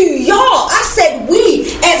assigning it to y'all. I said we,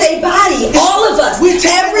 as a body, all of us,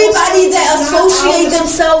 everybody that associate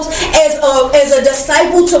themselves as a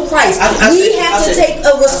disciple to Christ, we have to take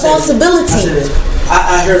a responsibility.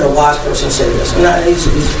 I heard a wise person say this,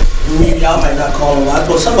 and y'all might not call him wise,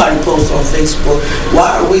 but somebody posted on Facebook,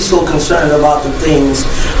 why are we so concerned about the things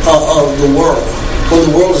of the world when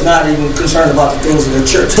the world is not even concerned about the things of the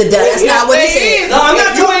church? That's not what he said. No, I'm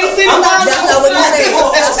not talking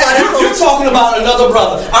You're talking about another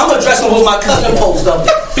brother. I'm addressing what my cousin posted up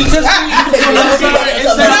there. Because whoever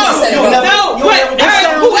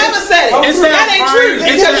said it, that ain't true.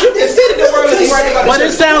 Because you can sit in the world and worry about it. But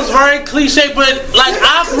it sounds very cliche, but like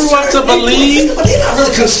I grew up to believe. But they're not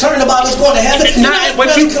really concerned about us going to heaven.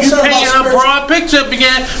 But you paint a broad picture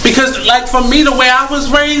because like for me, the way I was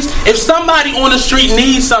raised, if somebody on the street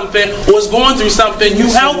needs something or is going through something, you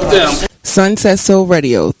help them. Sunset Soul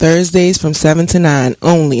Radio, Thursdays from 7 to 9,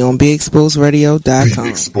 only on BigExposedRadio.com.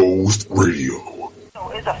 Big Exposed Radio.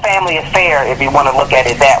 It's a family affair if you want to look at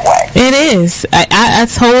it that way. It is. I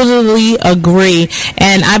totally agree,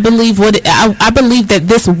 and I believe I believe that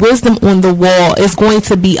this wisdom on the wall is going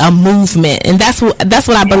to be a movement, and that's what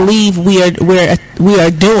I believe we are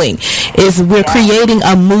doing. Is we're creating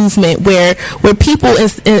a movement where people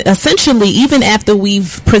essentially, even after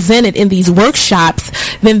we've presented in these workshops,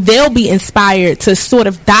 then they'll be inspired to sort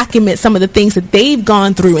of document some of the things that they've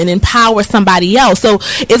gone through and empower somebody else. So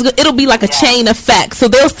it'll be like a chain effect. So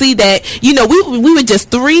they'll see that, you know, we were just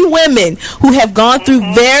three women who have gone through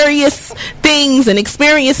various things and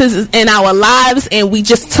experiences in our lives, and we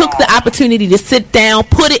just took the opportunity to sit down,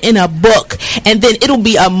 put it in a book, and then it'll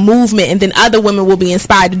be a movement, and then other women will be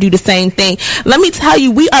inspired to do the same thing. Let me tell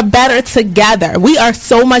you, we are better together. We are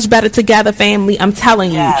so much better together, family. I'm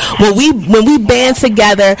telling you. When we band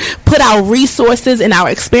together, put our resources and our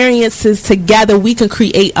experiences together, we can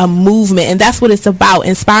create a movement, and that's what it's about,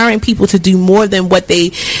 inspiring people to do more than what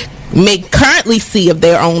they may currently see of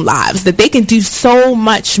their own lives, that they can do so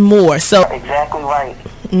much more. So exactly right.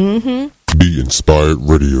 Mm-hmm. Be Inspired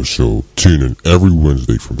Radio Show. Tune in every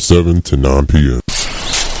Wednesday from 7 to 9 p.m.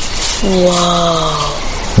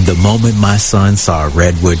 Whoa. The moment my son saw a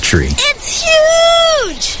redwood tree. It's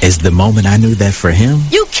huge! Is the moment I knew that for him,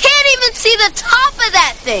 You can't even see the top of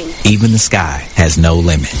that thing. even the sky has no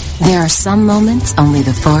limit. There are some moments only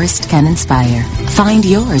the forest can inspire. Find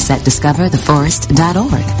yours at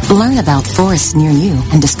discovertheforest.org. Learn about forests near you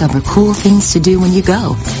and discover cool things to do when you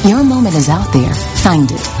go. Your moment is out there. Find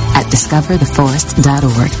it at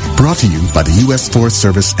discovertheforest.org. Brought to you by the U.S. Forest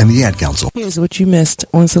Service and the Ad Council. Here's what you missed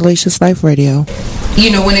on Salacious Life Radio.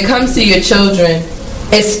 You know, when it comes to your children,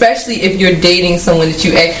 especially if you're dating someone that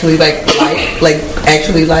you actually like,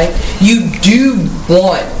 you do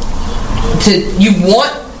want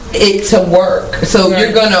it to work. So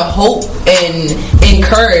you're gonna hope and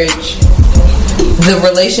encourage the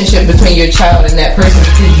relationship between your child and that person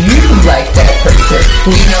because you like that person.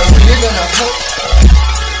 You know, so you're gonna hope.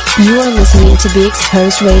 You are listening to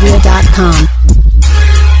BeExposedRadio.com.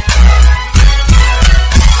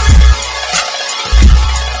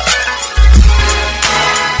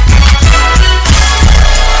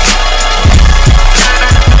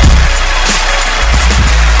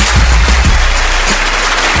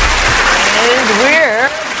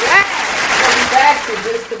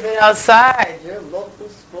 Outside, your local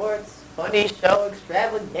sports funny show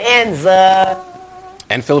extravaganza.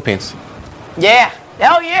 And Philippines. Yeah.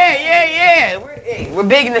 Oh yeah. We're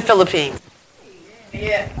big in the Philippines.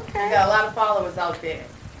 Yeah. We got a lot of followers out there.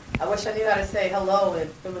 I wish I knew how to say hello in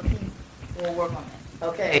Philippines. We'll work on that.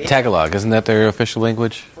 Okay. Tagalog, isn't that their official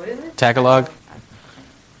language? What is it? Tagalog?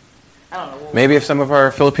 I don't know. Maybe if some of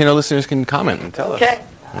our Filipino listeners can comment and tell us. Okay.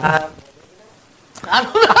 I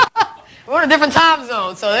don't know. We're in a different time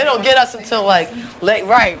zone, so they don't get us until like late.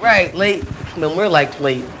 Right, late. When we're like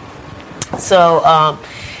late. So,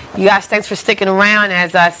 you guys, thanks for sticking around.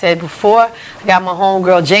 As I said before, I got my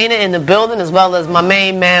homegirl Jana in the building, as well as my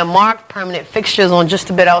main man Mark, permanent fixtures on Just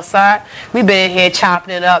a Bit Outside. We've been in here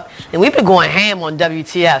chopping it up, and we've been going ham on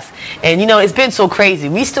WTS. And you know, it's been so crazy.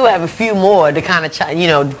 We still have a few more to kind of,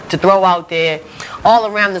 to throw out there, all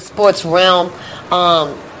around the sports realm.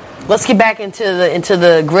 Let's get back into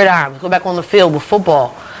the gridiron. Let's go back on the field with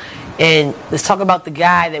football. And let's talk about the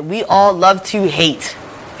guy that we all love to hate.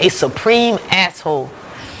 A supreme asshole.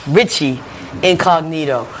 Richie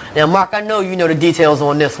Incognito. Now, Mark, I know you know the details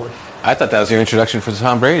on this one. I thought that was your introduction for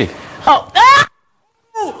Tom Brady. Oh,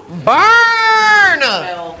 burn!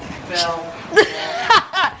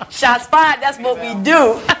 Shots fired, that's what we do.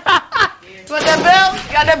 You want that bell?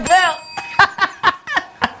 You got that bell?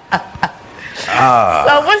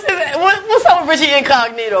 So what's up with Richie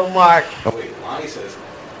Incognito, Mark? Oh wait, Lonnie says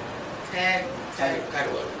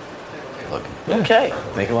Tagalog. Okay.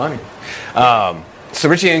 Thank you, Lonnie. So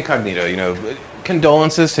Richie Incognito,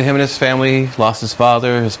 condolences to him and his family. Lost his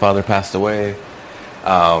father. His father passed away.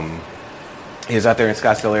 He was out there in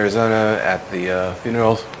Scottsdale, Arizona at the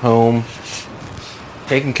funeral home,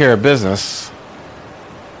 taking care of business.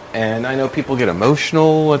 And I know people get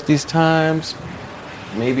emotional at these times.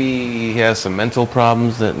 Maybe he has some mental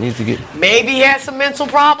problems that needs to get... Maybe he has some mental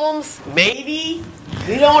problems. Maybe.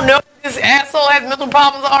 We don't know. This asshole has mental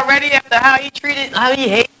problems already after how he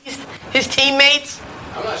hates his teammates.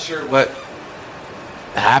 I'm not sure what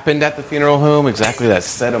happened at the funeral home exactly that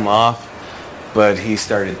set him off, but he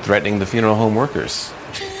started threatening the funeral home workers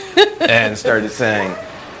and started saying,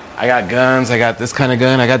 I got guns, I got this kind of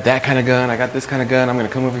gun, I got that kind of gun, I got this kind of gun, I'm going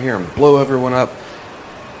to come over here and blow everyone up.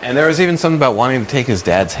 And there was even something about wanting to take his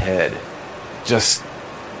dad's head. Just,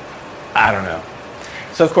 I don't know.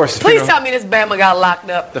 So, of course... Please tell me this Bama got locked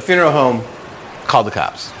up. The funeral home called the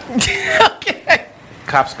cops. Okay.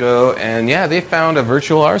 Cops go, and yeah, they found a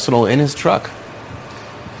virtual arsenal in his truck.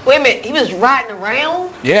 Wait a minute, he was riding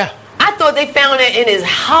around? Yeah. I thought they found it in his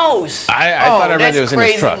house. I thought I read it was in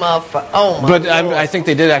his truck. Oh, my But I think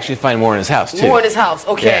they did actually find more in his house, too. More in his house,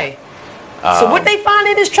 okay. Yeah. So what they find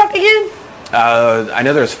in his truck again? I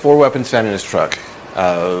know there's 4 weapons found in his truck.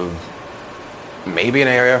 Maybe an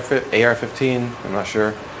AR-15, I'm not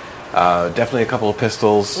sure. Definitely a couple of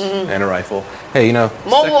pistols and a rifle. Hey, you know,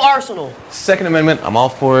 mobile arsenal. Second Amendment, I'm all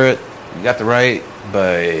for it. You got the right,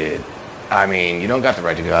 but I mean, you don't got the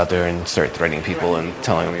right to go out there and start threatening people and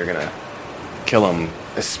telling them you're gonna kill them.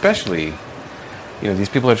 Especially, you know, these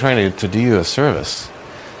people are trying to do you a service.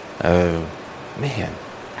 Man,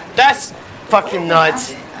 that's fucking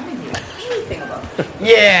nuts.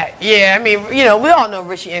 Yeah. I mean, you know, we all know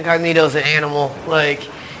Richie Incognito's an animal. Like,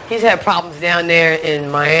 he's had problems down there in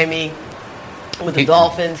Miami with the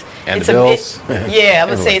Dolphins. And the Bills. I'm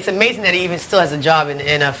gonna say it's amazing that he even still has a job in the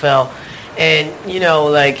NFL. And, you know,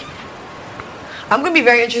 like, I'm gonna be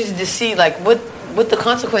very interested to see, like, what the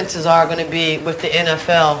consequences are gonna be with the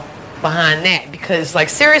NFL behind that. Because, like,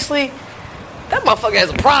 seriously, that motherfucker has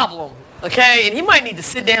a problem. Okay, and he might need to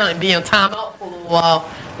sit down and be on timeout for a little while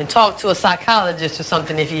and talk to a psychologist or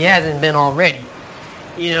something if he hasn't been already.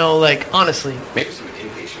 You know, like, honestly. Maybe some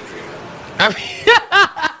inpatient treatment.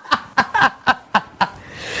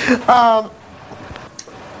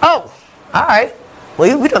 All right.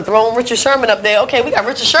 Well, we done thrown Richard Sherman up there. Okay, we got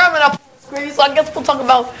Richard Sherman up on the screen, so I guess we'll talk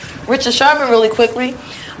about Richard Sherman really quickly.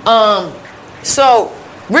 So,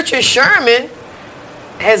 Richard Sherman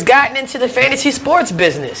has gotten into the fantasy sports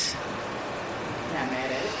business.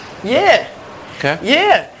 Yeah. Okay.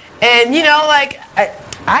 Yeah. And, you know, like,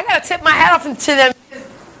 I got to tip my hat off to them,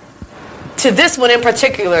 to this one in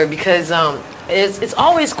particular, because it's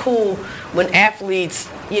always cool when athletes,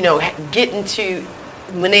 you know, get into,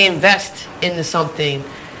 when they invest into something.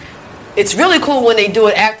 It's really cool when they do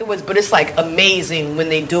it afterwards, but it's, like, amazing when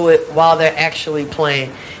they do it while they're actually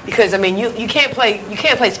playing. Because, I mean, you can't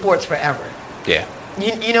play sports forever. Yeah.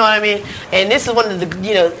 You know what I mean? And this is one of the,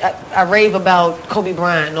 you know, I rave about Kobe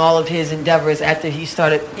Bryant and all of his endeavors after he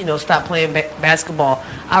started, you know, stopped playing basketball.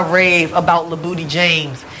 I rave about LeBooty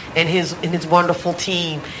James and his wonderful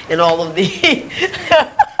team and all of the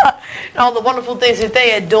all the wonderful things that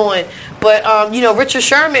they are doing. But, you know, Richard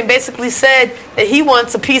Sherman basically said that he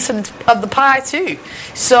wants a piece of the pie, too.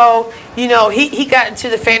 So, you know, he got into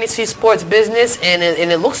the fantasy sports business, and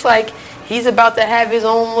it looks like he's about to have his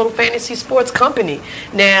own little fantasy sports company.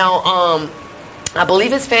 Now, I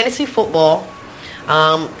believe it's fantasy football.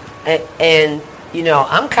 And, you know,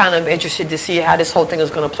 I'm kind of interested to see how this whole thing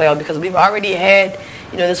is going to play out, because we've already had,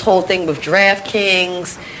 you know, this whole thing with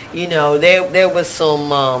DraftKings. You know, there was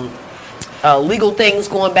some legal things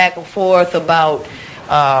going back and forth about,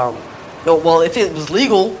 well, if it was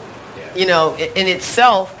legal, you know, in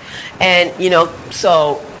itself. And, you know,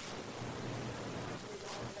 so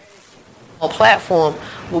platform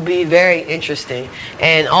will be very interesting.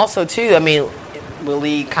 And also too, I mean, will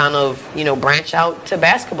he kind of, you know, branch out to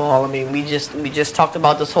basketball? I mean, we just talked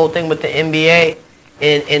about this whole thing with the NBA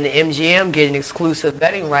and the MGM getting exclusive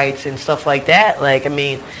betting rights and stuff like that. Like, I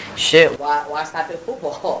mean, shit, why stop at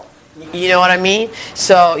football? You know what I mean?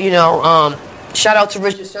 So, you know, shout out to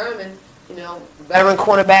Richard Sherman, you know, veteran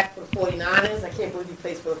cornerback for the 49ers. I can't believe he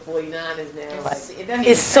plays for the 49ers now. Like,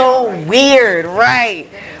 it's so weird, right?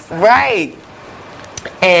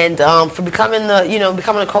 And for becoming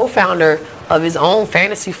a co-faunder of his own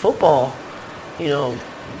fantasy football, you know.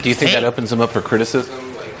 Do you think that opens him up for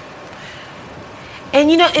criticism? Like, and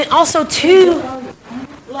you know, and also too,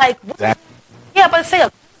 like, yeah, but say,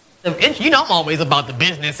 you know, I'm always about the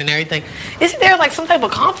business and everything. Isn't there like some type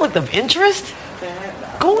of conflict of interest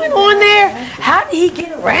going on there? How did he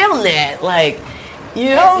get around that? Like, you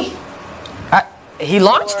know, he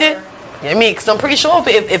launched it. I mean, because I'm pretty sure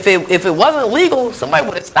if it wasn't legal, somebody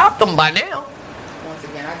would have stopped him by now. Once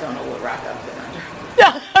again, I don't know what rock I've been under.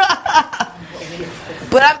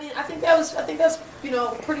 But I mean, I think that's you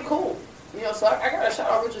know, pretty cool. You know, so I got to shout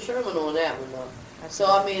out Richard Sherman on that one though. So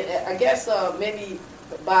I mean, I guess maybe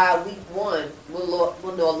by week 1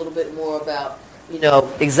 we'll know a little bit more about, you know,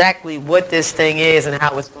 exactly what this thing is and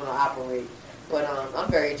how it's going to operate. But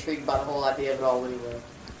I'm very intrigued by the whole idea of it all anyway.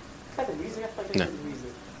 Got the music? I feel like the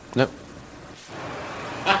music. Nope.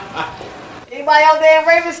 Anybody out there in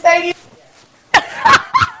Raven Stadium?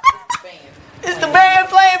 It's the band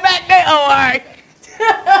playing back there. Oh, all right.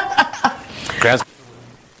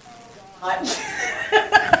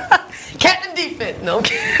 Captain Defense. No.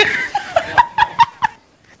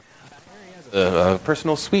 A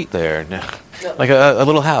personal suite there, like a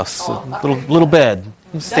little house, a little bed.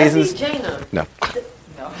 Stays in. Jana? No.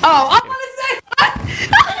 Oh, I'm gonna say.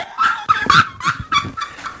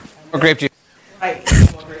 Or grape juice. Right.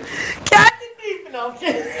 Captain Defense. No.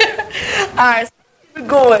 All right, so keep it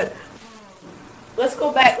going. Let's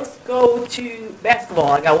go back. Let's go to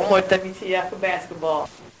basketball. I got one more WTF for basketball.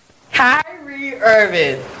 Kyrie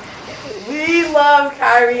Irving. We love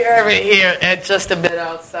Kyrie Irving here at Just a Bit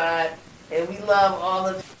Outside. And we love all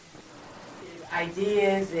of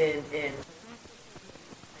ideas and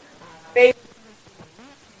favorite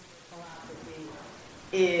philosophy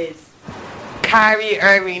is Kyrie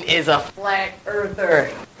Irving is a flat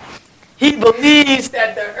earther. He believes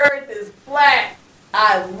that the earth is flat.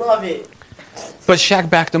 I love it. But Shaq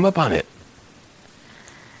backed him up on it.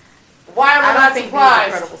 Why am I not surprised?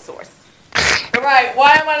 He's a credible source. Right,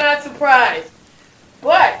 why am I not surprised?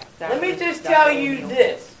 But let me just tell you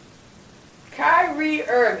this. Kyrie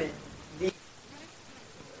Irving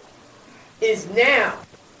is now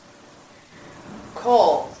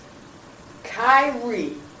called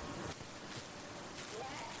Kyrie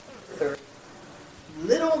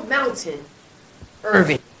Little Mountain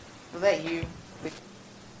Irving. Was that you?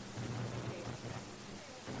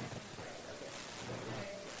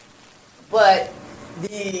 But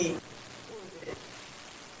the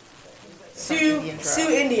Sioux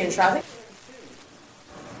Indian tribe.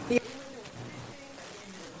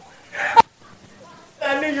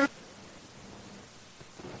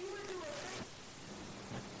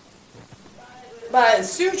 By the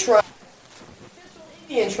Sioux tribe,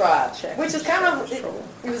 Indian tribe, which is kind of it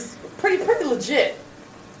was pretty legit.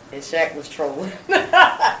 And Shaq was trolling.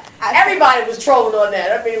 Everybody was trolling on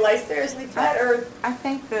that. I mean, like seriously, flat Earth. I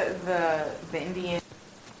think the Indian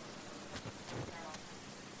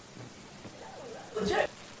legit.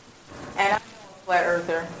 And I'm a flat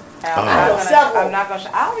earther. I'm not gonna.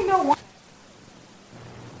 I only know one.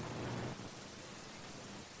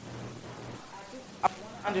 I want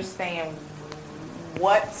to understand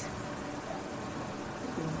what,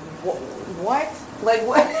 like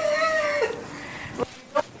what.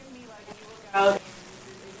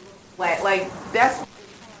 Like that's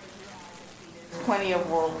there's plenty of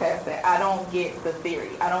world past that. I don't get the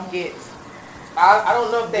theory. I don't get. I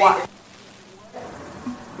don't know if they.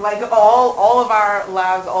 Like all of our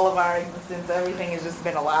lives, all of our existence, everything has just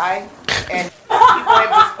been a lie, and people have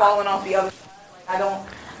just fallen off the other side. Like,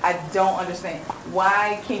 I don't understand.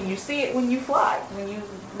 Why can you see it when you fly? When you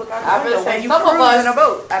look out the window, when you some cruise of us in a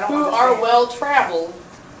boat? I don't who understand. are well traveled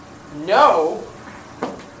know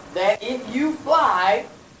that if you fly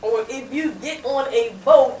or if you get on a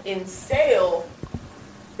boat and sail,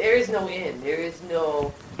 there is no end. There is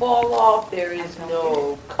no fall off. There is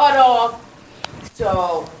no cut off.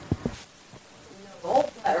 So, the whole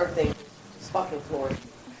flat earth thing is fucking flooring.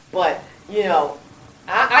 But,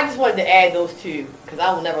 I just wanted to add those two, because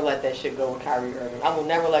I will never let that shit go with Kyrie Irving. I will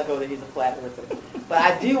never let go that he's a flat earther. But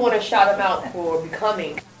I do want to shout him out for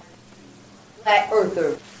becoming flat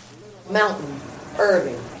earther, Mountain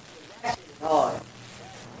Irving. That shit is hard.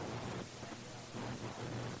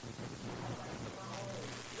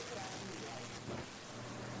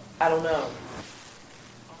 I don't know.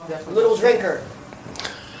 Little drinker.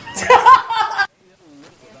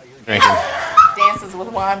 Drinking. Dances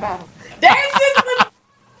with wine bottles. Dances with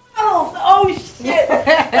bottles. Oh shit.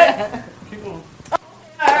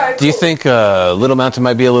 Do you think Little Mountain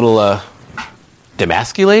might be a little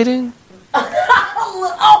demasculating?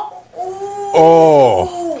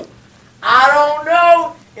 Oh. I don't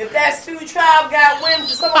know if that Sioux tribe got wind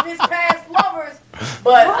to some of his past lovers,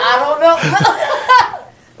 but I don't know.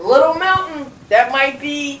 Little Mountain, that might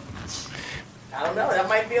be. I don't know. That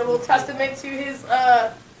might be a little testament to his.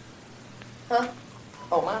 Oh,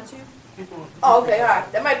 mine too. Oh, okay, all right.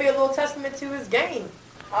 That might be a little testament to his game.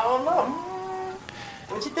 I don't know.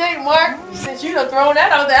 What you think, Mark? Since you done thrown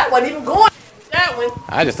that out there, I wasn't even going with that one.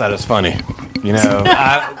 I just thought it was funny.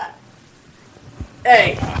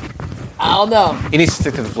 Hey, I don't know. He needs to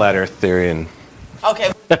stick to the flat Earth theory and.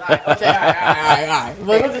 Okay. All right.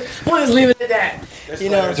 We'll just leave it at that.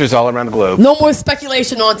 Earthers all around the globe. No more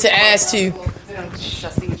speculation on to as to. I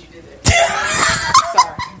see what you did there.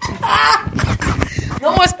 Sorry.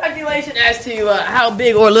 No more speculation as to how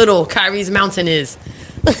big or little Kyrie's mountain is.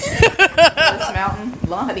 This mountain,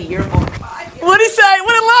 Lonnie, you're on fire. What did he say?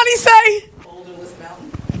 What did Lonnie say? Boulderless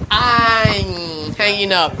mountain. I'm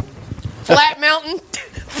hanging up. Flat mountain.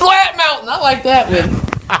 Flat mountain. I like that one.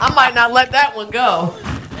 I might not let that one go.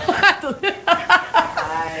 That'll be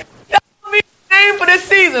the name for this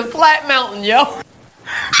season. Flat mountain, yo.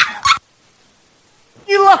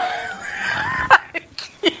 You love.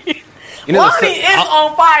 Lonnie is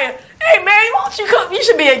on fire. Hey man, why don't you come? You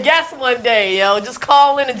should be a guest one day, yo. Just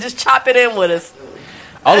call in and just chop it in with us.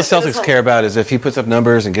 All the Celtics care about is if he puts up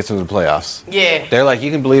numbers and gets them to the playoffs. Yeah. They're like,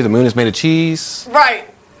 you can believe the moon is made of cheese. Right.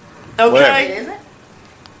 Okay. Whatever. Is it?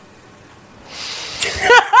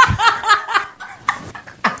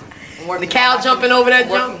 The cow jumping over that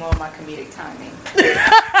jump. Working on my comedic timing.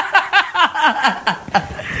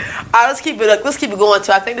 All right, let's keep it going.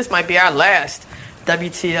 So I think this might be our last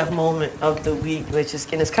WTF moment of the week, which is,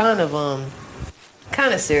 and it's kind of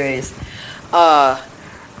kind of serious.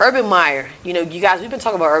 Urban Meyer, you know, you guys, we've been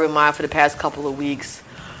talking about Urban Meyer for the past couple of weeks.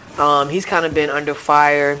 He's kind of been under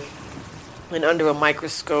fire and under a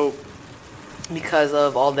microscope because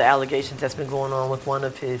of all the allegations that's been going on with one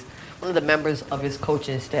of the members of his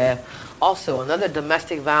coaching staff. Also, another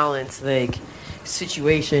domestic violence like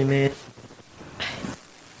situation, man.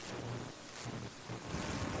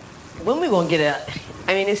 When we gonna get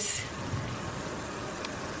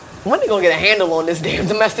when we gonna get a handle on this damn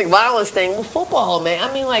domestic violence thing with football, man?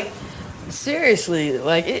 I mean, like, seriously,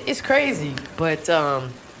 like, it's crazy. But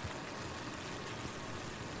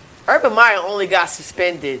Urban Meyer only got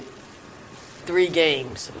suspended 3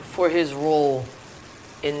 games for his role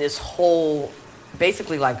in this whole,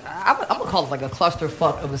 basically, like, I'm gonna call it like a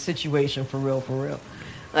clusterfuck of a situation, for real.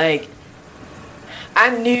 Like,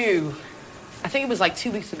 I think it was like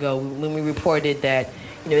 2 weeks ago when we reported that,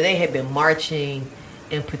 you know, they had been marching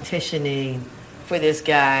and petitioning for this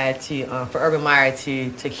guy for Urban Meyer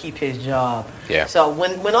to keep his job. Yeah. So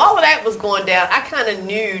when all of that was going down, I kind of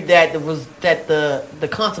knew that the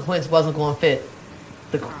consequence wasn't going to fit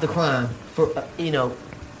the crime for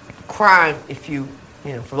crime, if you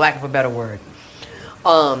for lack of a better word.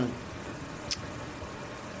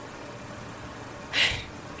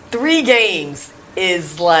 3 games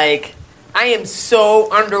is like, I am so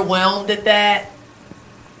underwhelmed at that.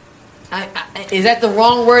 Is that the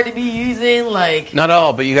wrong word to be using? Like, not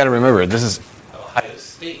all, but you got to remember, this is Ohio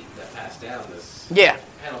State that passed down this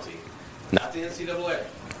penalty, not the NCAA.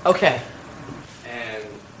 Okay. And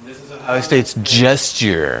this is Ohio State's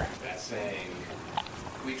gesture. That's saying,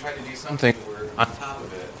 we tried to do something, we're on top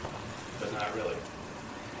of it, but not really.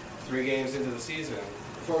 4 games into the season,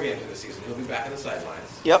 he'll be back on the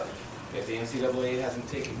sidelines. Yep. If the NCAA hasn't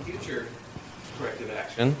taken future corrective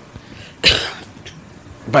action,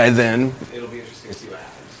 by then, it'll be interesting to see what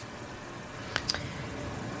happens.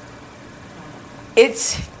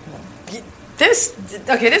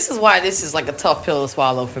 This is why this is like a tough pill to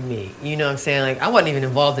swallow for me. You know what I'm saying? Like, I wasn't even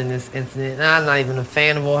involved in this incident, and I'm not even a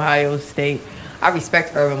fan of Ohio State. I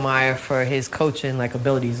respect Urban Meyer for his coaching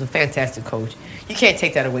ability. He's a fantastic coach. You can't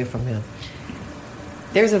take that away from him.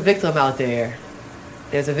 There's a victim out there.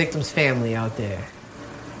 There's a victim's family out there.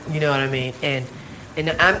 You know what I mean? And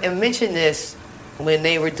I mentioned this when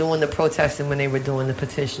they were doing the protest and when they were doing the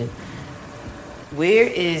petition. Where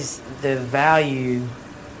is the value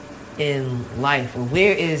in life? Or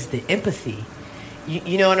where is the empathy?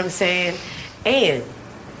 You know what I'm saying? And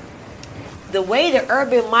the way that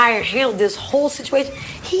Urban Meyer handled this whole situation,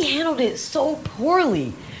 he handled it so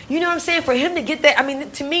poorly. You know what I'm saying? For him to get that, I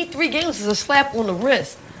mean, to me, 3 games is a slap on the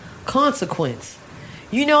wrist consequence.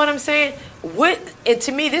 You know what I'm saying? And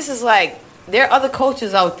to me, this is like, there are other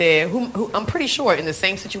coaches out there who I'm pretty sure in the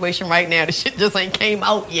same situation right now. The shit just ain't came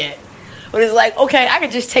out yet. But it's like, okay, I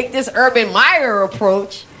could just take this Urban Meyer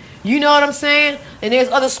approach. You know what I'm saying? And there's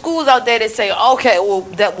other schools out there that say, okay, well,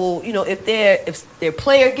 that will, if their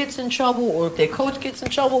player gets in trouble or if their coach gets in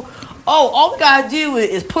trouble, all we gotta do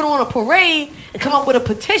is put on a parade and come up with a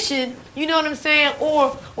petition. You know what I'm saying?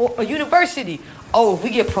 Or a university. Oh, if we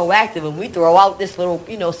get proactive and we throw out this little,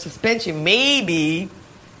 suspension, maybe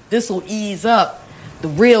this will ease up the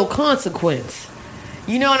real consequence.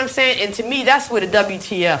 You know what I'm saying? And to me, that's where the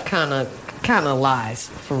WTF kind of lies,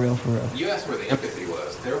 for real. You asked where the empathy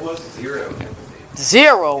was. There was 0 empathy.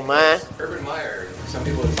 0, man. Urban Meyer, some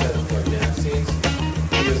people have said, like, behind the scenes,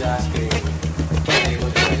 he was asking, can they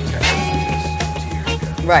look at any technologies 2 years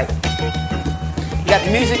ago? Right. You got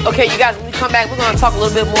the music. Okay, you guys, when we come back, we're going to talk a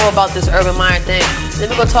little bit more about this Urban Meyer thing. Then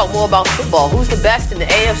we're going to talk more about football. Who's the best in the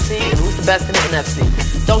AFC and who's the best in the NFC?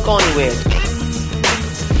 Don't go anywhere.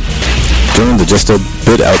 Join the Just a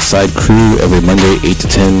Bit Outside crew every Monday, 8 to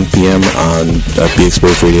 10 p.m. on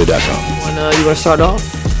BeExposedRadio.com. You want to start off?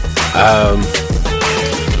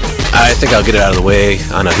 I think I'll get it out of the way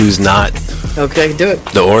on a who's not. Okay, do it.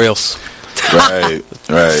 The Orioles. Right.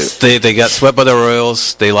 They got swept by the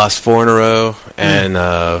Royals. They lost 4 in a row, and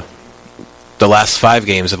the last 5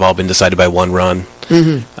 games have all been decided by 1 run.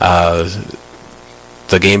 Mm-hmm.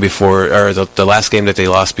 The game before, or the last game that they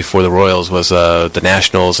lost before the Royals was the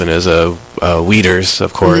Nationals, and it was Weeders,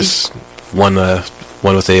 of course, won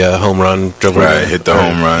with a home run. Hit the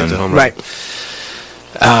home run. Right.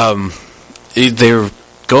 They were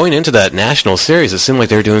going into that National Series. It seemed like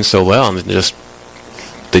they were doing so well, and they just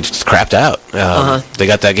crapped out. They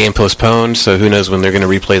got that game postponed, so who knows when they're going to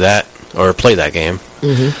replay that or play that game.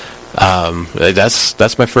 Mm-hmm.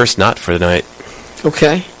 That's my first not for the night.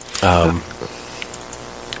 Okay.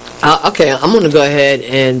 Okay, I'm going to go ahead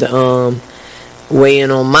and weigh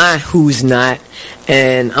in on my who's not,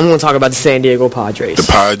 and I'm going to talk about the San Diego Padres.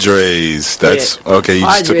 The Padres. That's okay. You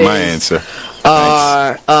just took my answer.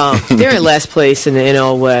 They're in last place in the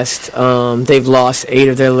NL West. They've lost 8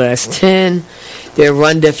 of their last 10. Their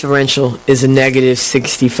run differential is a negative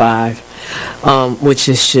 65, which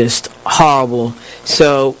is just horrible.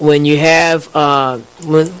 So when you have, let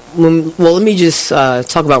me just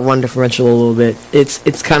talk about run differential a little bit.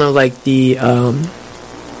 It's kind of like the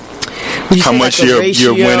how much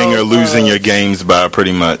you're winning or losing your games by,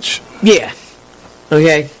 pretty much. Yeah.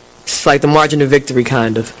 Okay. It's like the margin of victory,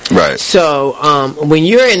 kind of. Right. So when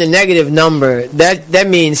you're in a negative number, that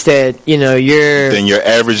means that then your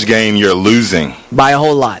average game you're losing by a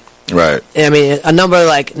whole lot. Right. I mean, a number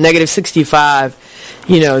like negative 65,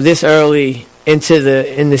 this early in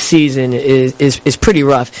the season is pretty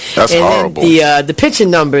rough. That's horrible. The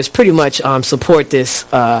pitching numbers pretty much support this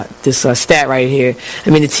stat right here.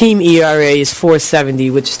 I mean, the team ERA is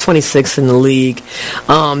 4.70, which is 26th in the league.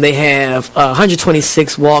 They have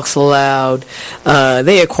 126 walks allowed.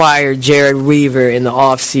 They acquired Jared Weaver in the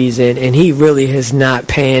offseason, and he really has not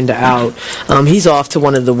panned out. He's off to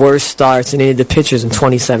one of the worst starts in any of the pitchers in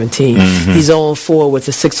 2017. Mm-hmm. He's 0-4 with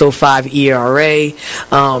a 6.05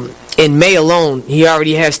 ERA. In May alone, he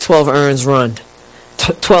already has 12 earned runs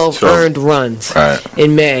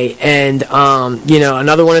in May. And,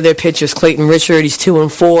 another one of their pitchers, Clayton Richard, he's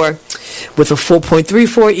 2-4 with a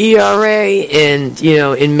 4.34 ERA. And,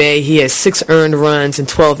 in May, he has 6 earned runs and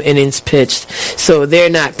 12 innings pitched. So they're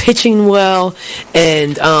not pitching well.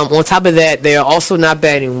 And on top of that, they're also not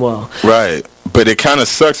batting well. Right. But it kind of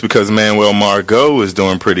sucks because Manuel Margot is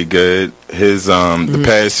doing pretty good. His the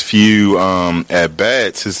past few at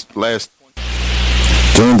bats, his last.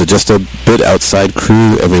 Join the Just a Bit Outside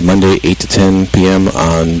crew every Monday 8 to 10 p.m.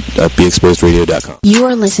 on BeExposedRadio.com. You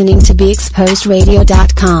are listening to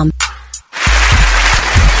BeExposedRadio.com.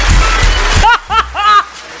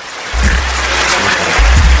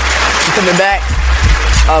 You coming back?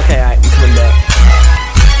 Okay, all right, you coming back.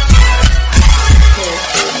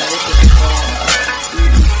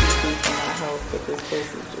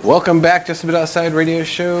 Welcome back, Just a Bit Outside Radio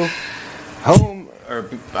Show, on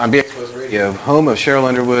Be Exposed Radio, home of Cheryl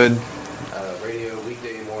Underwood radio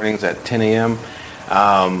weekday mornings at 10 a.m.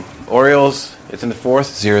 Orioles, it's in the fourth,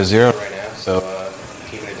 0-0 right now, so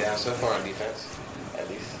keeping it down so far on defense, at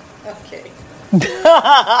least. Okay.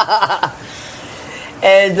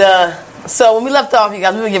 And so when we left off, you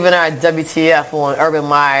guys, we were giving our WTF on Urban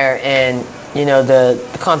Meyer and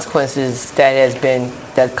the consequences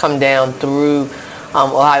that come down through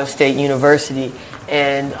Ohio State University.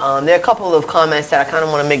 And there are a couple of comments that I kind of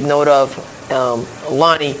want to make note of.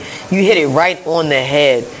 Lonnie, you hit it right on the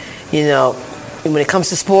head. When it comes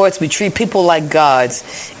to sports, we treat people like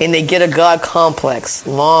gods, and they get a god complex.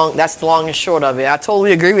 That's the long and short of it. I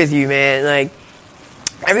totally agree with you, man. Like,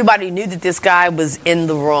 everybody knew that this guy was in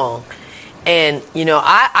the wrong. And,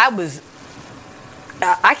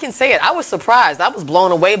 I can say it. I was surprised. I was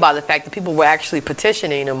blown away by the fact that people were actually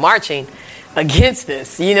petitioning and marching against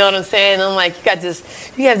this. You know what I'm saying? I'm like, you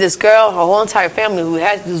have this girl, her whole entire family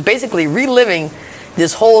who's basically reliving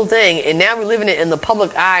this whole thing, and now reliving it in the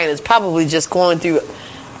public eye, and it's probably just going through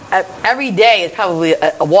every day. It's probably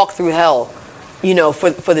a walk through hell,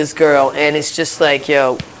 for this girl, and it's just like,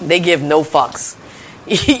 they give no fucks.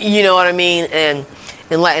 You know what I mean? And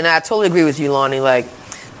I totally agree with you, Lonnie. Like,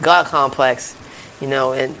 God complex, and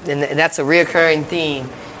that's a reoccurring theme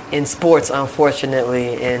in sports,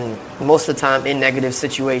 unfortunately, and most of the time in negative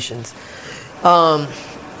situations. Lonnie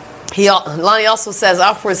also says,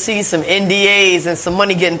 I foresee some NDAs and some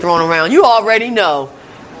money getting thrown around. You already know.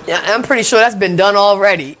 Yeah, I'm pretty sure that's been done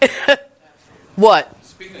already. What?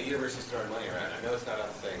 Speaking of universities throwing money around, I know it's not on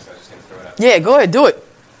the thing, so I'm just going to throw it out. Yeah, go ahead, do it.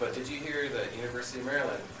 But did you hear that University of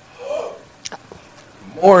Maryland?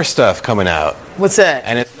 More stuff coming out. What's that?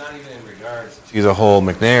 And it's not even in regards to the whole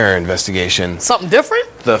McNair investigation. Something different?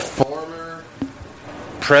 The former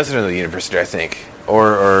president of the university, I think,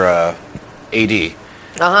 or AD.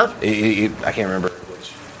 Uh-huh. I can't remember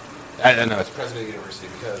which. I don't know. It's president of the university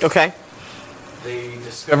because they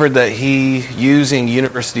discovered that he using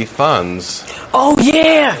university funds. Oh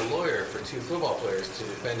yeah. A lawyer for 2 football players to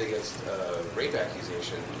defend against a rape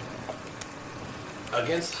accusation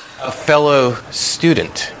against a fellow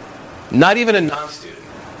student, not even a non-student.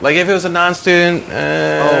 Like if it was a non-student,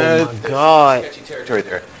 oh my God, sketchy territory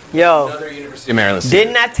there. Yo, another University of Maryland student.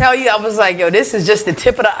 Didn't I tell you? I was like, yo, this is just the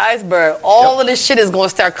tip of the iceberg. All of this shit is going to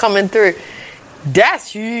start coming through.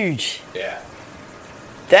 That's huge. Yeah.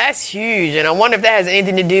 That's huge. And I wonder if that has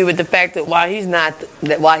anything to do with the fact that while he's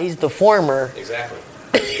the former. Exactly.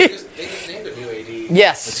 They just named a new AD.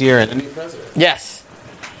 Yes. this year and a new president. Yes.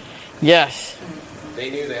 Yes. They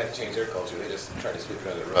knew they had to change their culture. They just tried to sweep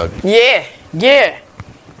it under the rug. Yeah. Yeah.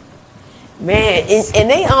 Man, and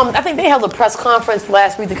they I think they held a press conference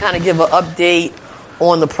last week to kind of give an update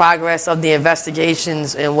on the progress of the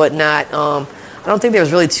investigations and whatnot. I don't think there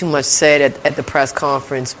was really too much said at the press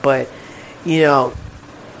conference, but you know,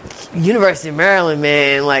 University of Maryland,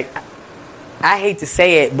 man, like I hate to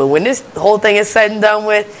say it, but when this whole thing is said and done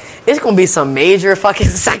with, it's gonna be some major fucking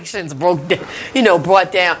sanctions brought down.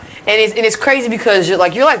 And it's crazy because you're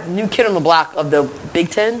like the new kid on the block of the Big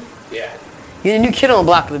Ten. Yeah. You're the new kid on the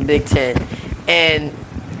block of the Big Ten, and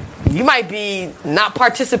you might be not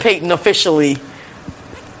participating officially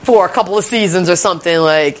for a couple of seasons or something.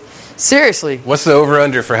 Like, seriously. What's the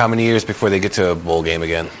over-under for how many years before they get to a bowl game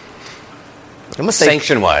again? I'm gonna say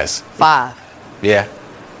sanction-wise. 5. Yeah.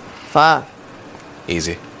 5.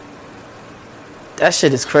 Easy. That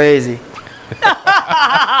shit is crazy.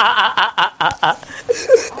 I've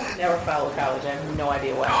never followed college. I have no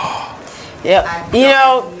idea why. Yeah, I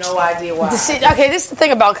have no idea why. This is the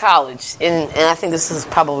thing about college, and I think this is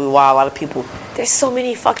probably why a lot of people. There's so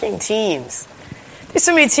many fucking teams. There's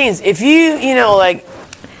so many teams. If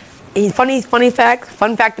fun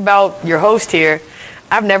fact about your host here,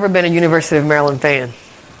 I've never been a University of Maryland fan.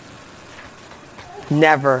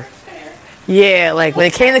 Never. Yeah, like when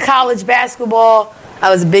it came to college basketball, I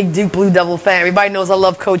was a big Duke Blue Devil fan. Everybody knows I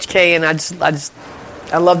love Coach K, and I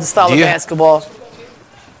love the style of basketball.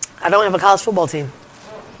 I don't have a college football team.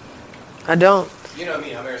 I don't. You know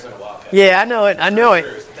me, I'm Arizona Wildcats. Yeah, I know it.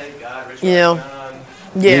 Thank God, Rich Yeah.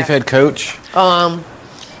 You've head coach.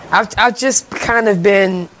 I've just kind of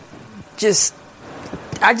been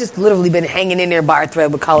I just literally been hanging in there by a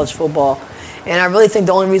thread with college football. And I really think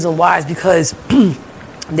the only reason why is because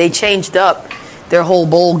they changed up their whole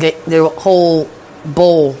bowl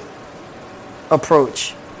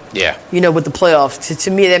approach. Yeah. With the playoffs.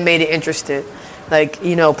 To me, that made it interesting. Like,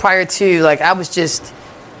 prior to, like, I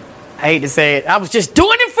hate to say it, I was just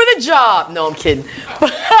doing it for the job. No, I'm kidding.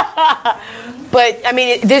 But I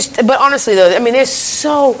mean, but honestly though, I mean, there's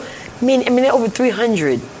so, I mean, they're over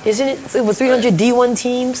 300, isn't it? Over 300 D1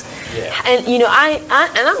 teams. Yeah.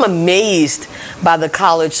 And I'm amazed by the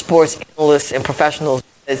college sports analysts and professionals.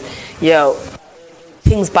 Because,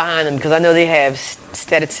 things behind them, because I know they have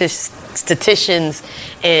statisticians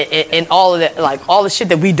and all of that, like all the shit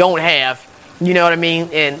that we don't have. You know what I mean?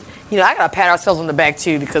 And I gotta pat ourselves on the back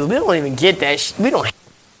too, because we don't even get that. We don't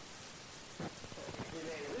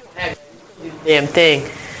have damn thing.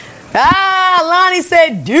 Lonnie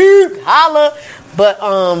said, "Duke, holla." But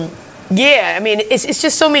yeah, I mean, it's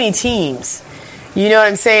just so many teams. You know what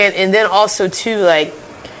I'm saying? And then also too, like,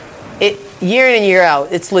 it year in and year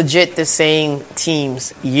out, it's legit the same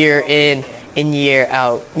teams year in and year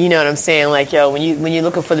out. You know what I'm saying? Like, when you're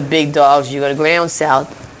looking for the big dogs, you're gonna go down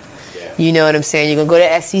south. Yeah. You know what I'm saying? You're gonna go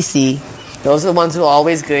to SEC. Those are the ones who are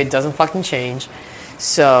always good. Doesn't fucking change.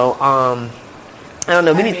 So I don't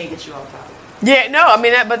know. We need to get you on top. Yeah, no, I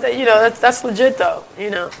mean that's legit though.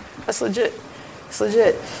 That's legit. It's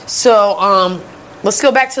legit. So let's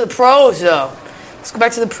go back to the pros though. Let's go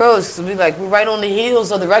back to the pros because we're right on the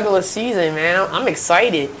heels of the regular season, man. I'm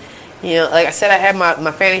excited. Like I said, I had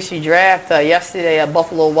my fantasy draft yesterday at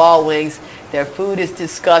Buffalo Wild Wings. Their food is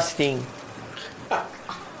disgusting.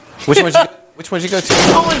 Which one'd you go to?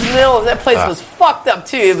 Owens Mills. That place was fucked up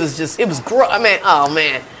too. It was gross. I mean, oh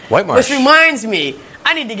man. White Marsh. Which reminds me,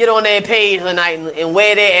 I need to get on their page tonight and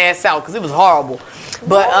wear their ass out because it was horrible.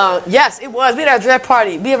 But yes, it was. We had our draft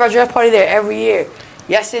party. We have our draft party there every year.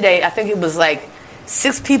 Yesterday, I think it was like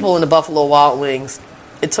 6 people in the Buffalo Wild Wings.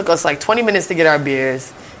 It took us like 20 minutes to get our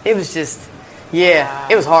beers. It was just,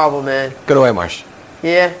 it was horrible, man. Go to White Marsh.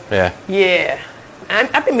 Yeah? Yeah. Yeah.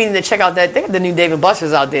 I've been meaning to check out that. They got the new Dave &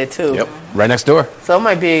 Buster's out there, too. Yep. Right next door. So it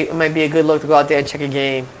might be a good look to go out there and check a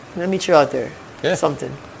game. I'll meet you out there. Yeah.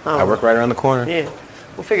 Something. I work right around the corner. Yeah.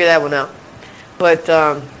 We'll figure that one out. But,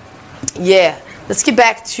 yeah. Let's get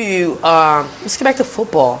back to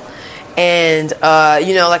football. And,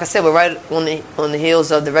 like I said, we're right on the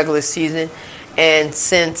heels of the regular season. And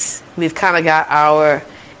since we've kind of got our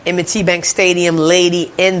M&T Bank Stadium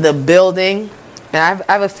lady in the building, and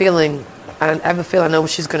I have a feeling I know what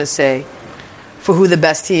she's going to say for who the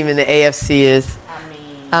best team in the AFC is.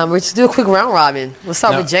 We're just do a quick round robin. We'll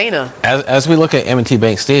start with Jana. As we look at M&T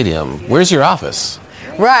Bank Stadium, where's your office?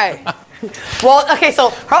 Right. Well, okay, so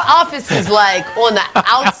her office is like on the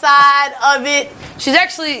outside of it. She's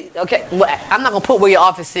actually, okay, I'm not going to put where your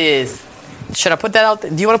office is. Should I put that out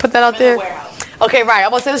there? Do you want to put that out there? The warehouse. Okay, right. I'm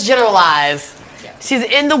going to say let's generalize. Yeah. She's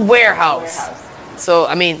in the warehouse. So,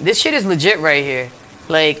 I mean, this shit is legit right here.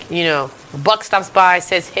 Like, Buck stops by,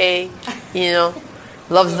 says hey,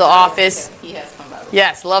 loves the office. He has come by.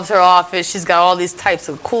 Yes, loves her office. She's got all these types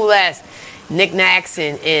of cool ass knickknacks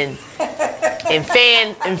and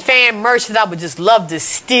fan merch that I would just love to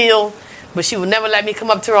steal, but she would never let me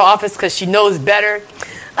come up to her office because she knows better.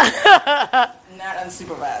 Not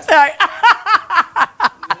unsupervised. Right.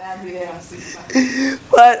 Not really unsupervised.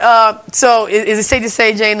 But so is it safe to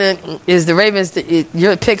say, Jana, is the Ravens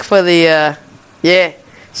your pick for the? Yeah,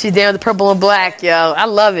 she's down with the purple and black, yo. I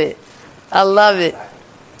love it.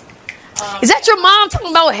 Is that your mom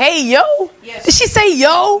talking about hey yo? Yes. Did she say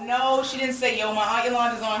yo? No, she didn't say yo. My Aunt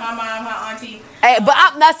Yolanda's on. Hi mom, hi auntie. Hey, but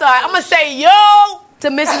that's all right. I'm gonna say yo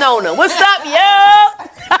to Miss Nona. What's up,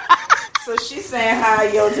 yo? So she's saying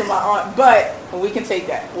hi yo to my aunt, but we can take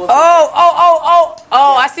that. We'll take that.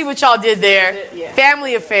 I see what y'all did there. Yeah.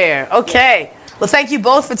 Family affair. Okay. Well, thank you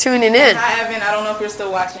both for tuning in. Hi Evan. I don't know if you're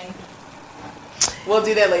still watching. We'll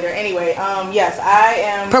do that later. Anyway, yes, I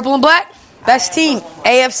am. Purple and black, best team,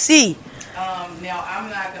 AFC. Now I'm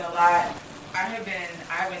not gonna lie. I've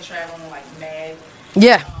been traveling like mad.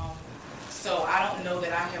 Yeah. So I don't know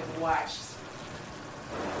that I have watched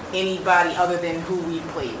anybody other than who we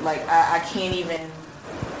played. Like I can't even.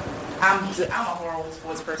 I'm a horrible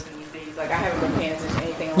sports person these days. Like I haven't been paying attention to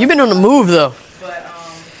anything. You've been on the move though. But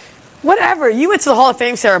whatever. You went to the Hall of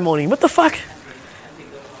Fame ceremony. What the fuck?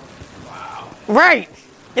 wow. Right.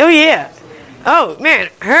 Oh yeah. Oh man,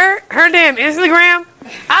 her damn Instagram.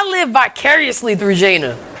 I live vicariously through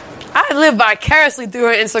Jana. I live vicariously through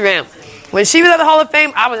her Instagram. When she was at the Hall of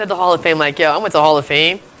Fame, I was at the Hall of Fame. Like, yo, I went to the Hall of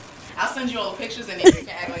Fame. I'll send you all the pictures and then you can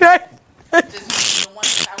act like just the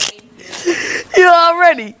ones I need. You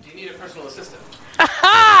already. Do you need a personal assistant?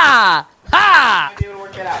 Ha! Ha! I'll be able to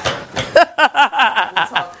work that out. We'll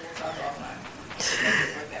talk offline.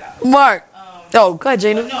 Work that out. Mark. Go ahead,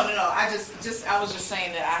 Jana. No. I was just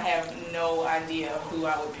saying that I have no idea who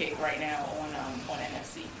I would pick right now on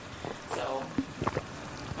NFC. So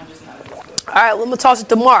I'm just not a good good. All right, let me toss it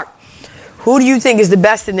to Mark. Who do you think is the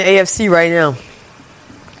best in the AFC right now?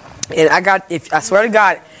 And I swear to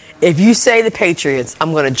God, if you say the Patriots,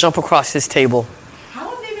 I'm going to jump across this table. How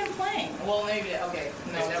have they been playing? Well, maybe okay.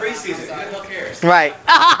 No, it's preseason. Who cares? Right.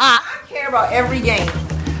 I care about every game.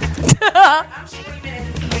 I'm screaming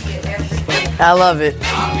at the TV at every game. I love it.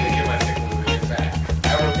 I'm going to get my pick when we come back. I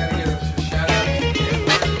was going to give a shout out to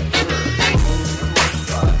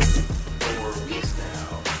for weeks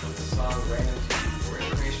now with the song Random Team. For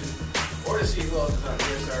information or to see who else is on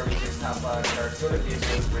DSR Weekend's Top 5 charts, go to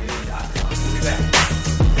BXORadio.com. We'll be back.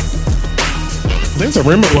 There's a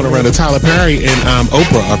rumor going around that Tyler Perry and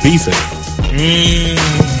Oprah are beefing.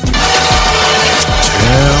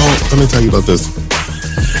 Well, let me tell you about this.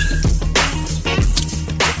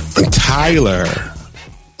 Tyler,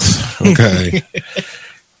 okay,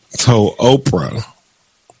 told Oprah,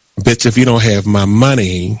 bitch, if you don't have my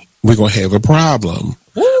money, we're going to have a problem.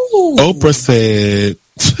 Ooh. Oprah said,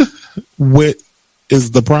 what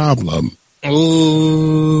is the problem?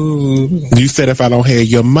 Ooh. You said if I don't have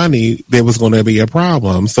your money, there was going to be a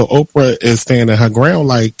problem. So Oprah is standing her ground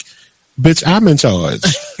like, bitch, I'm in charge.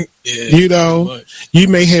 Yeah, you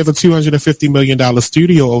may have a $250 million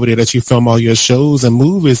studio over there that you film all your shows and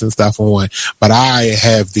movies and stuff on, but I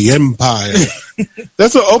have the empire.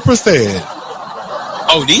 That's what Oprah said.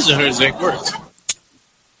 Oh, these are her exact words.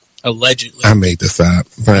 Allegedly. I made this up.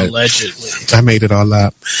 But allegedly. I made it all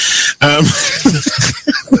up.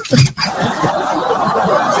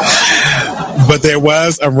 But there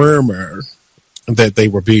was a rumor that they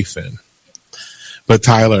were beefing. But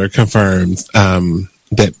Tyler confirms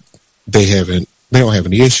that they don't have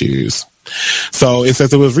any issues. So it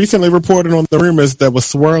says it was recently reported on the rumors that was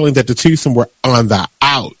swirling that the twosome were on the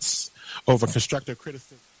outs over constructive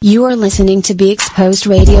criticism. You are listening to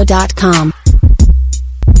BeExposedRadio.com.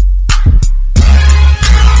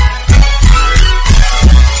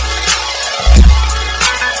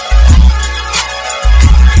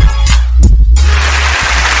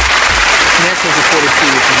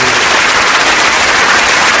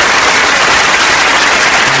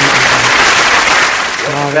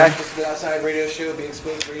 Back to the Outside Radio Show,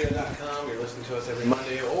 BeExposedRadio.com. You're listening to us every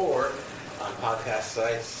Monday or on podcast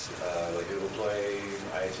sites like Google Play,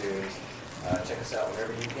 iTunes. Check us out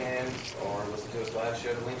whenever you can, or listen to us live.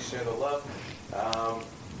 Share the links, share the love.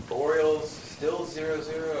 The Orioles still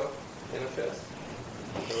 0-0 in a fifth.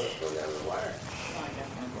 So let's go down the wire.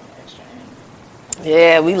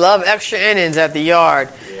 Yeah, we love extra innings at the yard.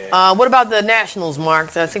 Yeah. What about the Nationals,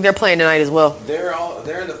 Mark? I think they're playing tonight as well. They're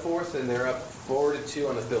in the fourth, and they're up 4-2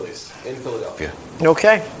 on the Phillies in Philadelphia.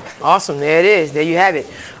 Okay, awesome. There it is. There you have it.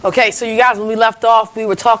 Okay, so you guys, when we left off, we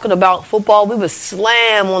were talking about football. We were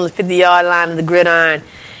slam on the 50-yard line of the gridiron,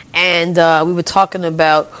 and we were talking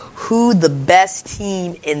about who the best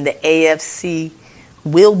team in the AFC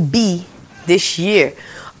will be this year.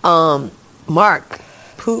 Mark,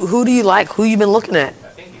 who do you like? Who you been looking at? I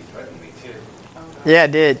think you threatened me too. Yeah, I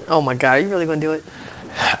did. Oh my God, are you really gonna do it?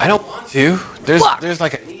 I don't want to. There's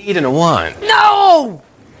like a need and a want. No.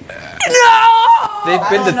 They've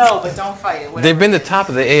been but don't fight it. They've been the top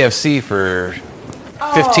of the AFC for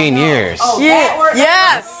 15 years. Yeah.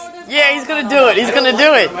 Yes. Yeah, he's gonna do it. He's gonna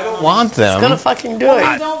do it. I don't want them. He's gonna fucking do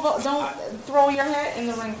it. Don't throw your hat in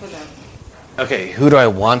the ring for them. Okay, who do I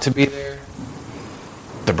want to be there?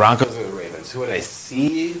 The Broncos or the Ravens? Who would I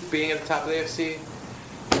see being at the top of the AFC?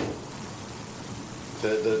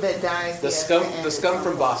 The dynasty. The scum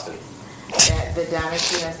from Boston. The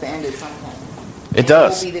dynasty has to end at some point. It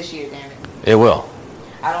does. It will be this year, damn it. It will.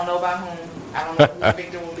 I don't know about whom. I don't know who the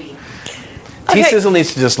victor will be. T-Sizzle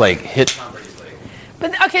needs to just like hit Tom Brady's leg.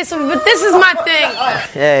 But this is my thing.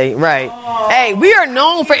 Hey, right. Hey, we are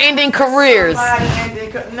known for ending careers.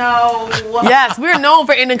 No. Yes, we are known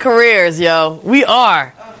for ending careers, yo. We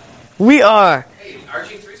are. We are. Hey,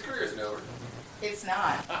 RG3's career isn't over. It's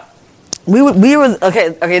not. We were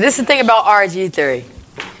okay. This is the thing about RG3.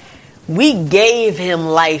 We gave him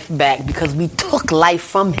life back because we took life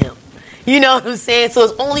from him. You know what I'm saying? So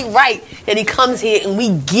it's only right that he comes here and we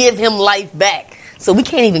give him life back. So we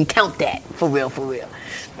can't even count that for real.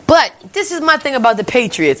 But this is my thing about the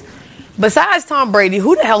Patriots. Besides Tom Brady,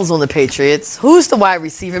 who the hell's on the Patriots? Who's the wide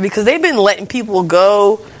receiver? Because they've been letting people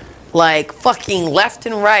go like fucking left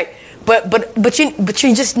and right. But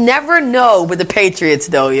you just never know with the Patriots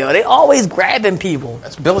though, yo. They always grabbing people.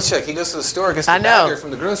 That's Belichick. He goes to the store, gets the bagger from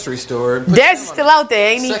the grocery store. Dez is still out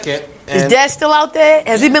there, ain't he? Second. Is Dez still out there?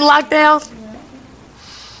 Has he been locked down?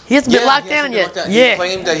 He hasn't been locked down yet. He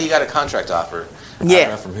claimed that he got a contract offer. I don't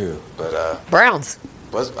know from who, but Browns.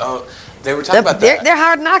 They were talking about that. They're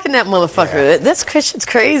hard knocking that motherfucker. That's Christian's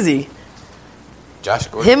crazy. Josh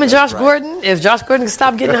Gordon. Him and Josh Gordon. If Josh Gordon can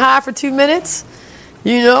stop getting high for 2 minutes,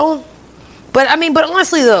 you know. But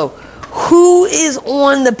honestly though, who is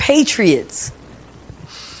on the Patriots?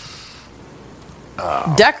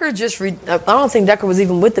 Decker just. I don't think Decker was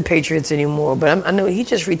even with the Patriots anymore. But I know he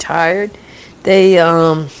just retired. They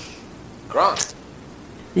Gronk.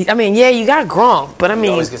 I mean, yeah, you got Gronk, but He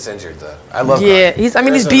always gets injured though. I love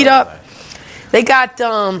Gronk. he's beat up. They got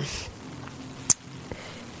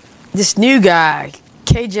this new guy,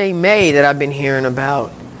 KJ May, that I've been hearing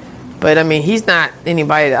about. But I mean, he's not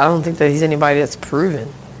anybody. I don't think that he's anybody that's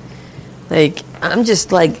proven. Like, I'm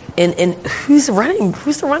just like, and who's the running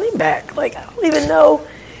back? Like, I don't even know.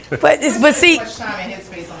 But see, much time in his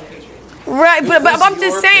face on the Patriots. Right? But I'm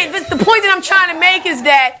just saying. But the point that I'm trying to make is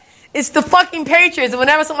that it's the fucking Patriots. And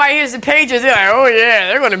whenever somebody hears the Patriots, they're like, oh yeah,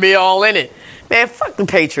 they're going to be all in it. Man, fuck the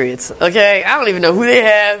Patriots. Okay, I don't even know who they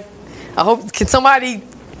have. I hope can somebody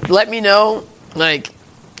let me know, like,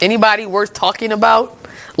 anybody worth talking about.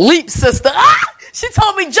 Leap, sister. Ah! She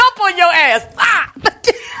told me jump on your ass. Ah! Is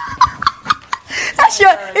that your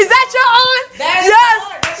aunt?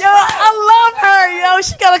 Yes. Yo, I love her, yo.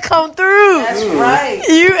 She gotta come through. That's right.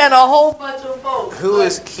 You and a whole bunch of folks. Who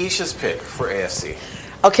is Keisha's pick for AFC?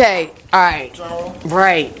 Okay, all right.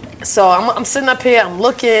 Right. So I'm sitting up here, I'm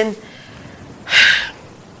looking.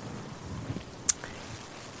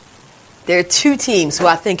 There are two teams who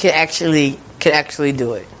I think could actually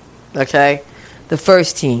do it. Okay? The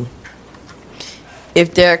first team,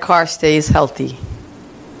 if Derek Carr stays healthy,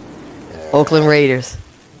 Oakland Raiders.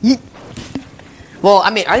 Well,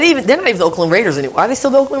 I mean, they're not even the Oakland Raiders anymore. Are they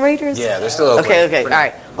still the Oakland Raiders? Yeah, they're still Oakland. Okay, all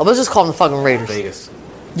right. Well, let's just call them the fucking Raiders. Vegas.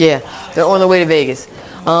 Yeah, they're on their way to Vegas.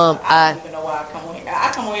 I don't even know why I come here.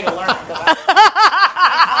 I come here to learn.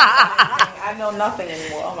 I know nothing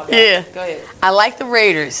anymore. Oh my God. Yeah. Go ahead. I like the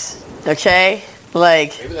Raiders. Okay,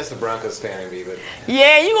 like maybe that's the Broncos fan in me, but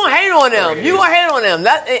yeah, you gonna hate on them. You gonna hate on them.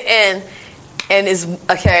 That and it's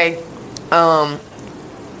okay.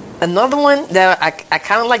 Another one that I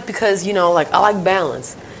kind of like because you know, like I like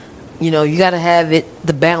balance. You know, you gotta have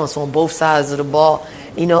the balance on both sides of the ball.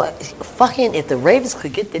 You know, fucking if the Ravens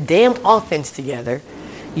could get the damn offense together,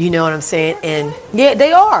 you know what I'm saying? And yeah,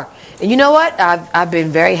 they are. And you know what? I've been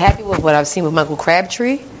very happy with what I've seen with Michael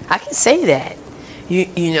Crabtree. I can say that.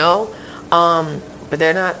 You know, but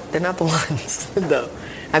they're not the ones though.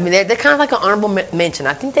 I mean, they're kind of like an honorable mention.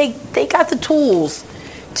 I think they got the tools,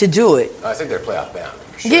 to do it. I think they're playoff bound.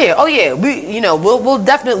 Yeah, oh yeah. We'll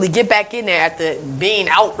definitely get back in there after being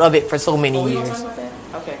out of it for so many years.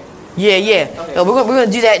 Okay. Yeah. Okay. No, we're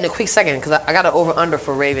gonna do that in a quick second because I got an over under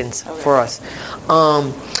for Ravens for us.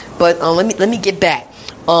 But let me get back.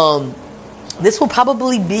 This will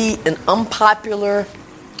probably be an unpopular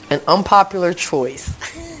choice.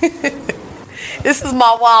 This is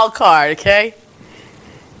my wild card, okay?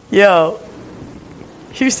 Yo,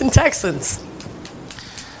 Houston Texans.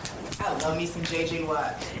 I love me some J.J.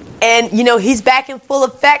 Watt. And, he's back in full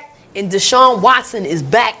effect, and Deshaun Watson is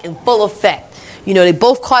back in full effect. They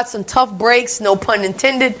both caught some tough breaks, no pun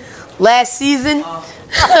intended, last season.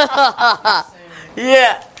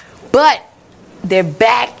 Yeah. But they're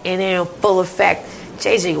back and they're in full effect.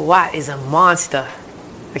 J.J. Watt is a monster,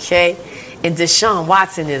 okay? And Deshaun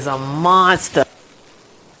Watson is a monster.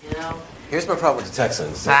 Here's my problem with the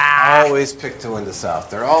Texans. They always pick to win the South.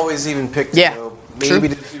 They're always even picked to go maybe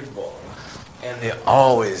to the Super Bowl. And they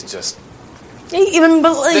always just...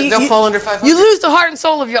 They'll fall under 500. You lose the heart and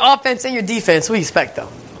soul of your offense and your defense. What do you expect, though?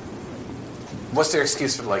 What's their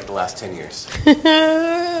excuse for, the last 10 years? They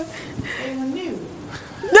were new.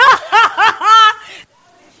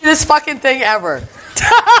 This fucking thing ever. It's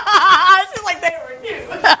just like they were new.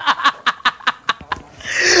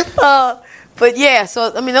 But yeah,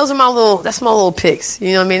 so those are that's my little picks.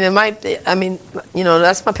 You know what I mean?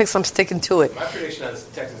 That's my picks. I'm sticking to it. My prediction is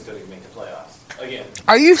the Texans don't even make the playoffs again.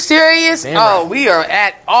 Are you serious? Damn right. We are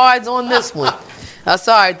at odds on this one. That's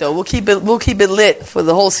all right though. We'll keep it lit for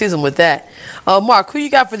the whole season with that. Mark, who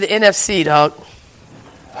you got for the NFC, dog?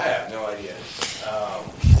 I have no idea.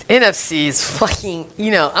 NFC is fucking.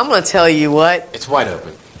 I'm gonna tell you what. It's wide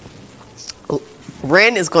open.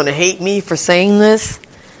 Ren is gonna hate me for saying this.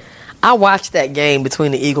 I watched that game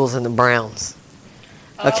between the Eagles and the Browns.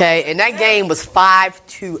 Okay, and that game was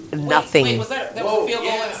 5-0. Wait, was that was a field goal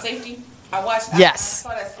and a safety? I watched that. Yes. I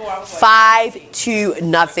saw that score. I was like,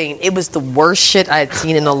 5-0. It was the worst shit I had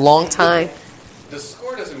seen in a long time. The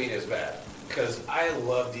score doesn't mean it's bad because I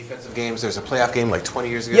love defensive games. There's a playoff game 20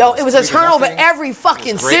 years ago. Yo, it was a turnover every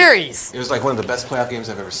fucking series. It was one of the best playoff games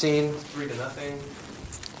I've ever seen. 3-0.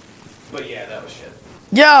 But yeah, that was shit.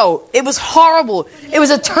 Yo, it was horrible. It was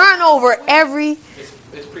a turnover every...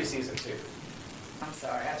 It's preseason, too. I'm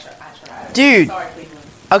sorry. I tried. Dude. Sorry, Cleveland.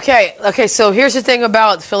 Okay, so here's the thing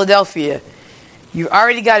about Philadelphia. You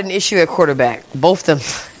already got an issue at quarterback. Both of them,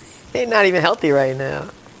 they're not even healthy right now.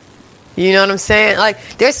 You know what I'm saying?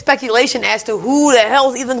 There's speculation as to who the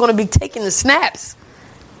hell is even going to be taking the snaps.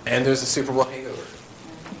 And there's a Super Bowl hangover.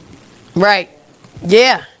 Right.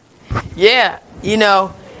 Yeah.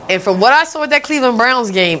 And from what I saw at that Cleveland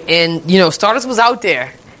Browns game, and, starters was out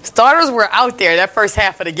there. Starters were out there that first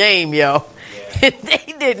half of the game, yo. Yeah.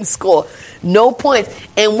 They didn't score no points.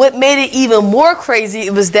 And what made it even more crazy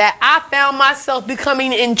was that I found myself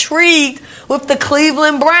becoming intrigued with the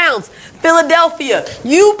Cleveland Browns. Philadelphia,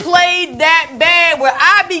 you played that bad where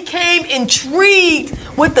I became intrigued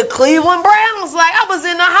with the Cleveland Browns. I was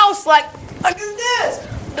in the house what the fuck is this?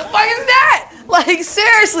 The fuck is that?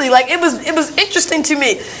 Seriously, it was interesting to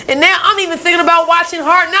me. And now I'm even thinking about watching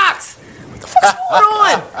Hard Knocks. What the fuck's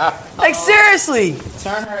going on? Seriously.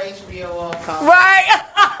 Turn her HBO off. Right?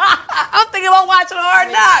 I'm thinking about watching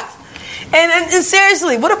Hard Knocks. And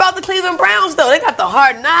seriously, what about the Cleveland Browns, though? They got the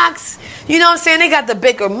Hard Knocks. You know what I'm saying? They got the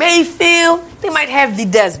Baker Mayfield. They might have the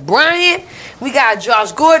Des Bryant. We got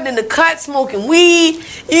Josh Gordon in the cut smoking weed.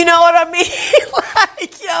 You know what I mean?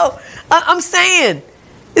 I'm saying...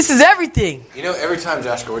 This is everything. Every time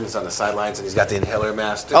Josh Gordon's on the sidelines and he's got the inhaler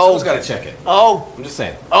mask, someone's got to check it. Oh. I'm just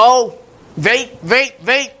saying. Oh. Vape.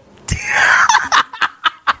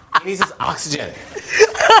 He needs his oxygen.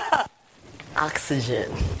 Oxygen.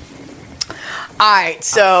 All right,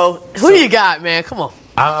 so who do you got, man? Come on.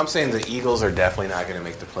 I'm saying the Eagles are definitely not going to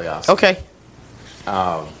make the playoffs. Okay.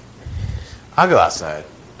 I'll go outside.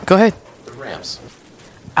 Go ahead. The Rams.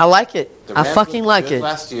 I like it. I Rams fucking like it.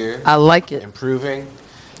 Last year. I like it. Improving.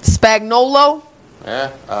 Spagnuolo?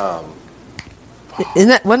 Yeah.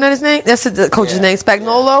 Wasn't that his name? That's the coach's name,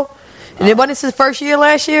 Spagnuolo? Yeah. And it wasn't his first year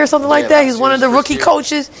last year or something like that? He's one of the rookie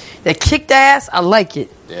coaches that kicked ass. I like it.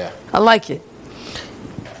 Yeah. I like it.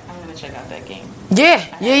 I'm going to check out that game.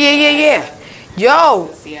 Yeah. Yo,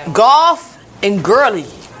 Goff and Gurley.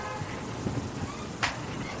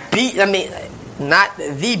 Not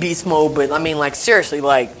the beast mode, but seriously,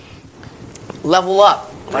 level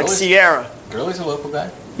up. Sierra. Gurley's a local guy.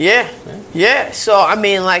 Yeah. So, I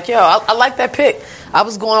like that pick. I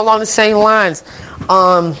was going along the same lines.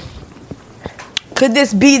 Could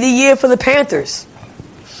this be the year for the Panthers?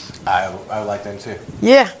 I would like them too.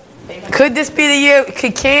 Yeah. Could this be the year?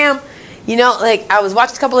 Could Cam You know, like, I was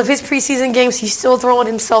watching a couple of his preseason games. He's still throwing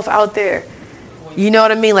himself out there. You know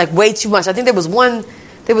what I mean? Like, way too much. I think there was one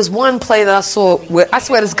play that I saw where, I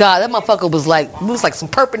swear to God, that motherfucker was like some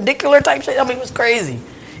perpendicular type shit. I mean, it was crazy.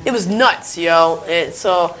 It was nuts, yo. And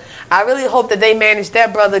so I really hope that they manage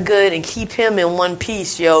that brother good and keep him in one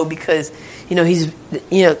piece, yo, because, you know, he's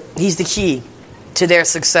the key to their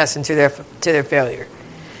success and to their failure.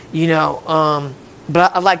 You know,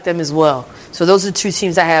 but I like them as well. So those are two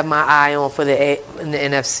teams I have my eye on in the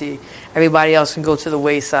NFC. Everybody else can go to the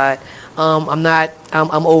wayside. I'm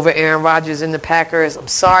over Aaron Rodgers and the Packers. I'm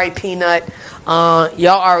sorry, Peanut. Y'all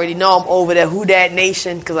already know I'm over that Who Dat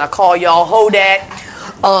Nation because I call y'all Ho Dat.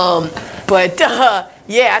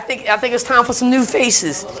 Yeah, I think it's time for some new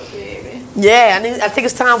faces. Yeah, I think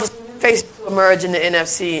it's time for some new faces to emerge in the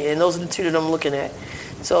NFC, and those are the two that I'm looking at.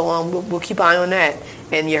 So we'll keep an eye on that.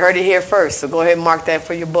 And you heard it here first, so go ahead and mark that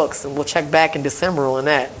for your books, and we'll check back in December on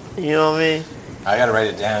that. You know what I mean? I gotta write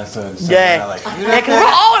it down so yeah. we do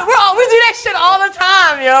that shit all the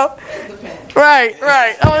time, yo. Right.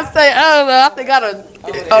 I would say, I don't know. I think I don't.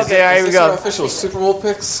 Okay, all right, here we go. Our official Super Bowl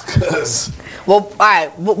picks? Well, all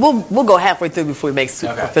right, we'll go halfway through before we make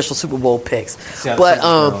official Super Bowl picks. But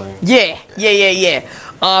yeah.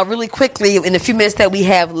 Really quickly, in the few minutes that we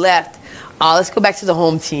have left, let's go back to the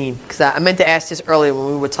home team because I meant to ask this earlier when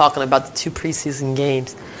we were talking about the 2 preseason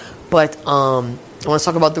games, but I want to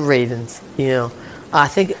talk about the Ravens. You know, I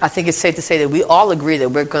think it's safe to say that we all agree that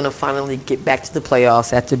we're going to finally get back to the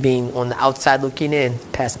playoffs after being on the outside looking in the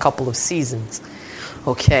past couple of seasons.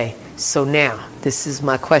 Okay, so now this is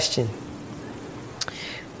my question.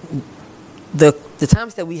 The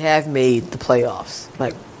times that we have made the playoffs,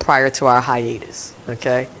 like prior to our hiatus,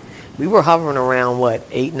 okay, we were hovering around,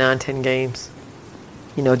 8, 9, 10 games?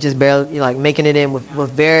 You know, just barely, like, making it in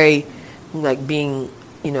with very, like, being,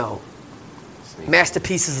 you know,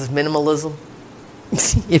 masterpieces of minimalism,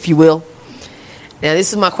 if you will. Now,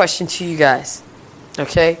 this is my question to you guys,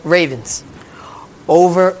 okay? Ravens,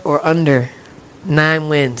 over or under 9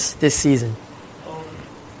 wins this season?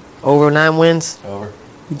 Over 9 wins? Over.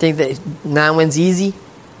 You think that 9 wins easy?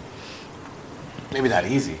 Maybe not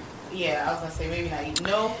easy. Yeah, I was gonna say maybe not easy.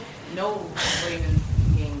 No Ravens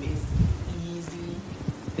game is easy.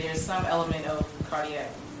 There's some element of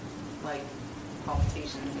cardiac, like,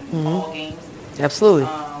 palpitations in all games. Absolutely.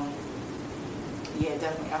 Yeah,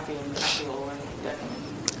 definitely. I feel over. Definitely.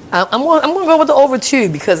 I'm gonna go with the over 2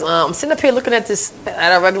 because I'm sitting up here looking at this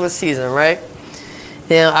at our regular season, right?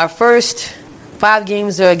 Now, our first 5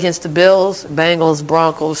 games are against the Bills, Bengals,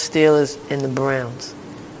 Broncos, Steelers, and the Browns.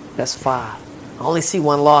 That's 5. I only see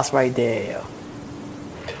 1 loss right there, yo.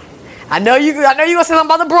 I know you gonna say something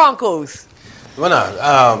about the Broncos. Well, no.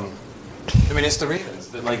 I mean, it's the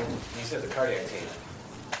Ravens. Like you said, the cardiac team.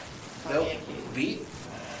 They'll beat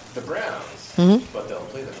the Browns, but they'll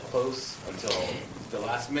play them close until the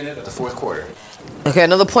last minute of the fourth quarter. Okay,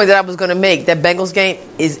 another point that I was going to make, that Bengals game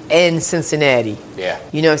is in Cincinnati. Yeah.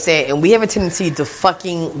 You know what I'm saying? And we have a tendency to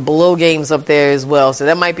fucking blow games up there as well. So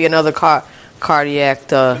that might be another cardiac. Who's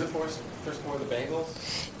the first 4 of the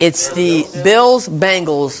Bengals? It's the Bills,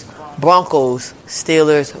 Bengals, Broncos,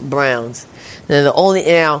 Steelers, Browns. Then the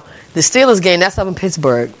Steelers game, that's up in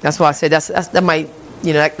Pittsburgh. That's why I said that might,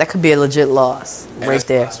 you know, that could be a legit loss right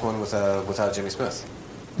there. The last one without Jimmy Smith.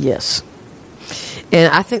 Yes.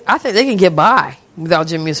 And I think they can get by without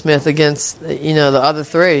Jimmy Smith against, you know, the other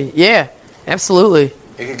 3. Yeah, absolutely.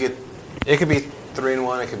 It could be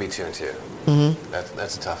 3-1. It could be 2-2. Mm-hmm.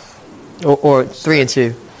 That's tough. Or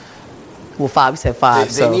 3-2. Well, 5. We said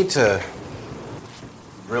 5. They need to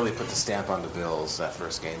really put the stamp on the Bills that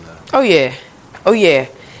first game, though. Oh yeah.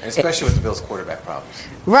 And especially with the Bills' quarterback problems.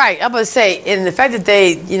 Right. I'm going to say, and the fact that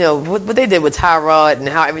they, you know, what they did with Tyrod and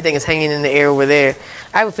how everything is hanging in the air over there,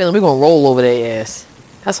 I have a feeling we're going to roll over their ass.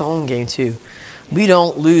 That's a home game, too. We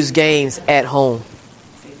don't lose games at home.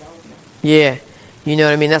 Yeah. You know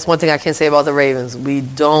what I mean? That's one thing I can say about the Ravens. We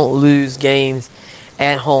don't lose games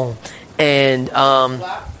at home. And,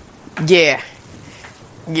 yeah.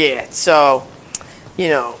 So, you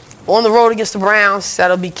know, on the road against the Browns,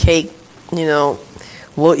 that'll be cake. You know,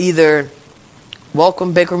 we'll either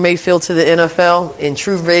welcome Baker Mayfield to the NFL in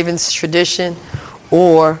true Ravens tradition,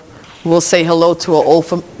 or we'll say hello to an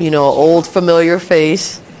old familiar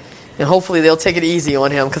face, and hopefully they'll take it easy on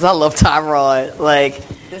him because I love Tyrod. Like,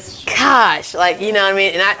 gosh, like, you know what I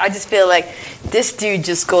mean? And I just feel like this dude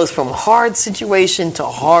just goes from hard situation to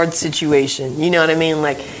hard situation. You know what I mean?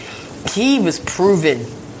 Like, he was proven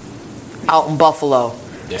out in Buffalo.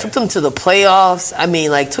 Yeah. Took them to the playoffs. I mean,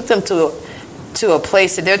 like, took them to a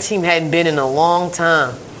place that their team hadn't been in a long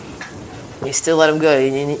time. They still let them go.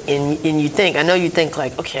 And you think, I know you think,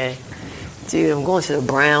 like, okay, dude, I'm going to the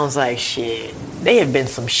Browns. Like, shit, they have been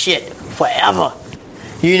some shit forever,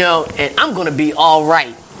 you know, and I'm going to be all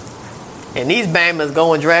right. And these Bama's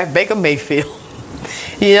go and draft Baker Mayfield,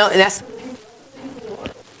 you know, and that's.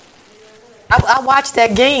 I watched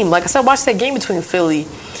that game. Like I said, I watched that game between Philly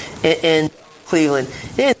and Cleveland.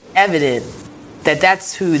 It's evident that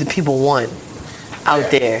that's who the people want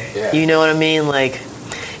out there. Yeah. You know what I mean? Like,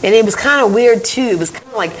 and it was kind of weird too. It was kind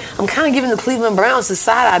of like I'm kind of giving the Cleveland Browns the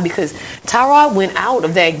side eye because Tyrod went out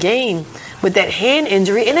of that game with that hand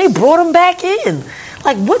injury, and they brought him back in.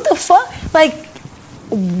 Like, what the fuck? Like,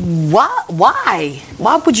 why?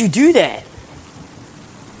 Why would you do that?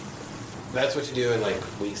 That's what you do in like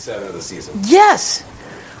week 7 of the season. Yes.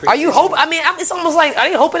 Are you hoping? I mean, it's almost like, are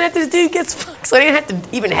they hoping that this dude gets fucked so they didn't have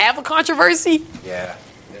to even have a controversy? Yeah.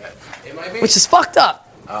 It might be. Which is fucked up.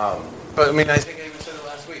 But I mean, I think I even said it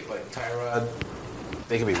last week. Like Tyrod,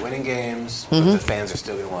 they could be winning games, but the fans are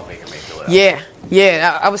still going to want Baker Mayfield out.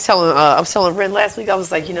 Yeah. I was telling Ren last week. I was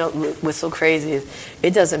like, you know, what's so crazy is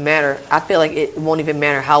it doesn't matter. I feel like it won't even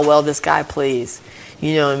matter how well this guy plays.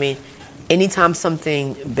 You know what I mean? Anytime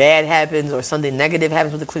something bad happens or something negative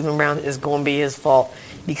happens with the Cleveland Browns, it's going to be his fault.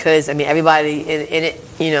 Because, I mean, everybody in it,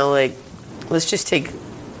 you know, like, let's just take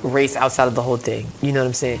race outside of the whole thing. You know what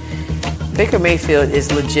I'm saying? Baker Mayfield is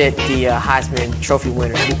legit the Heisman Trophy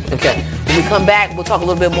winner. Okay. When we come back, we'll talk a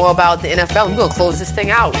little bit more about the NFL. We're going to close this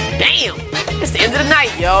thing out. Damn. It's the end of the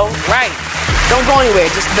night, yo. Right. Don't go anywhere.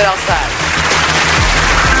 Just a bit outside.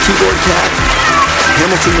 Keyboard Cat,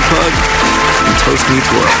 Hamilton the Pug, and Toast Meets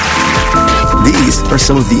World. These are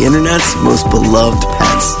some of the internet's most beloved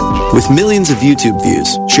pets. With millions of YouTube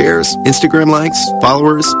views, shares, Instagram likes,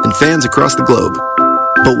 followers, and fans across the globe.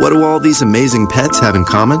 But what do all these amazing pets have in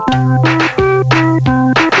common?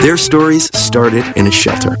 Their stories started in a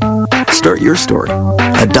shelter. Start your story.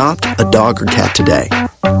 Adopt a dog or cat today.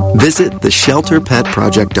 Visit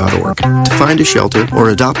theshelterpetproject.org to find a shelter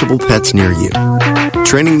or adoptable pets near you.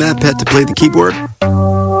 Training that pet to play the keyboard?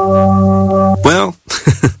 Well,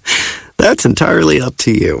 that's entirely up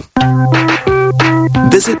to you.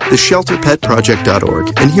 Visit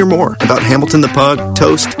theshelterpetproject.org and hear more about Hamilton the Pug,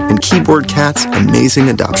 Toast, and Keyboard Cat's amazing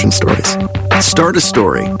adoption stories. Start a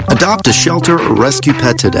story. Adopt a shelter or rescue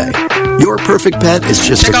pet today. Your perfect pet is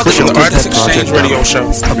just a Shelter Pet Project radio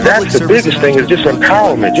show. That's the biggest thing is just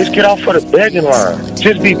empowerment. Just get off of the begging line.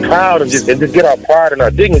 Just be proud and just get our pride and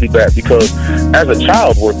our dignity back. Because as a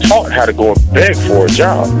child, we're taught how to go and beg for a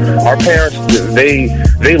job. Our parents, they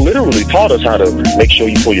literally taught us how to make sure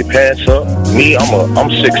you pull your pants up. Me, I'm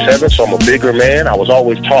 6'7", so I'm a bigger man. I was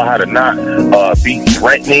always taught how to not be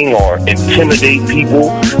threatening or intimidate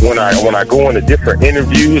people when I go into different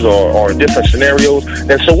interviews or different scenarios.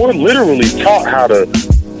 And so we're literally taught how to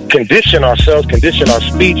condition ourselves, condition our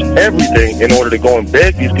speech, everything in order to go and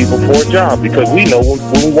beg these people for a job. Because we know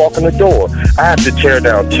when we walk in the door, I have to tear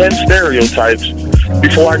down 10 stereotypes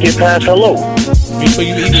before I get past hello.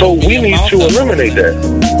 So we need to eliminate that.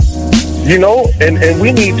 You know, and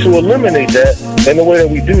we need to eliminate that, and the way that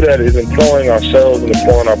we do that is employing ourselves and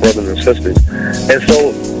employing our brothers and sisters. And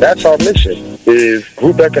so that's our mission, is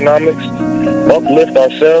group economics, uplift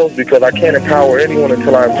ourselves, because I can't empower anyone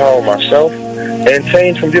until I empower myself, and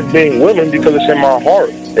change from just being willing because it's in my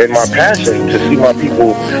heart and my passion to see my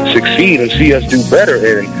people succeed and see us do better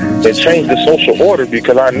and change the social order,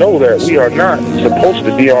 because I know that we are not supposed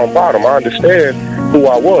to be on bottom. I understand who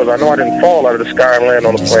I was. I know I didn't fall out of the sky and land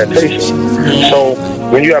on a plantation. So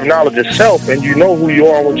when you have knowledge of self and you know who you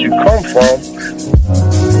are and what you come from,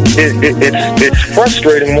 it's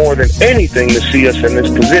frustrating more than anything to see us in this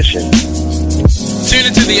position. Tune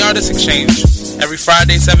into the Artist Exchange every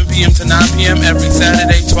Friday 7 p.m. to 9 p.m. every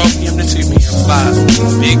Saturday 12 p.m. to 2 p.m. live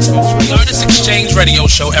on Big Exposed. The Artist Exchange radio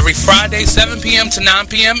show every Friday 7 p.m. to 9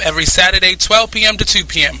 p.m. every Saturday 12 p.m. to 2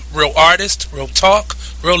 p.m. Real artist, real talk,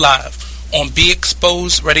 real live on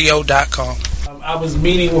BeExposedRadio.com. I was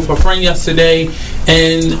meeting with a friend yesterday,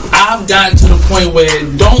 and I've gotten to the point where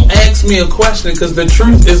don't ask me a question because the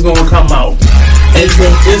truth is going to come out. And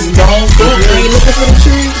just don't do it. You ain't looking for the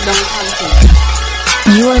truth, don't come to it.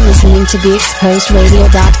 You are listening to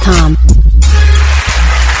BeExposedRadio.com.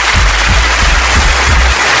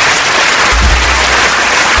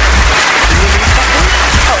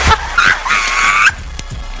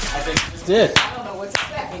 I think it's it.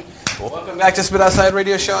 Welcome back to Spit Outside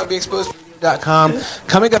Radio Show on BeExposedRadio.com.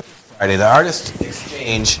 Coming up Friday, the Artist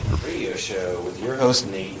Exchange Radio Show with your host,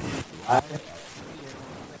 Nate.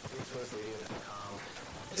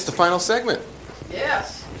 It's the final segment.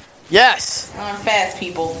 Yes. On fast,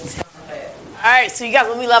 people. All right, so you guys,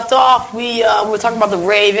 when we left off, we were talking about the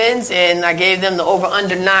Ravens, and I gave them the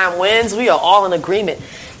over-under 9 wins. We are all in agreement.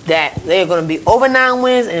 that they are going to be over 9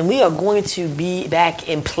 wins, and we are going to be back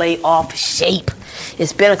in playoff shape.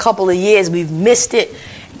 It's been a couple of years. We've missed it.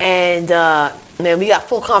 And, man, we got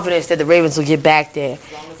full confidence that the Ravens will get back there.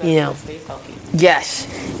 As long as you know, stays healthy. Yes.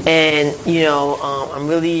 And, you know, I'm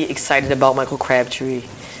really excited about Michael Crabtree.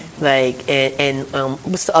 Like, and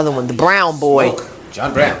what's the other one? The Brown boy.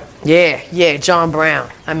 John Brown. Yeah, John Brown.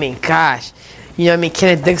 I mean, gosh. You know what I mean?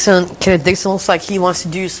 Kenneth Dixon looks like he wants to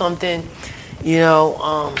do something. You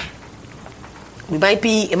know, it might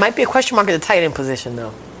be a question mark at the tight end position,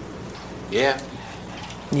 though. Yeah.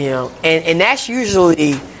 You know, and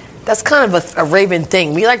that's kind of a Raven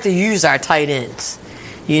thing. We like to use our tight ends.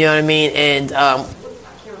 You know what I mean? And I can't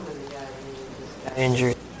remember the guy who got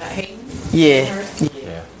injured. Hayden? Yeah.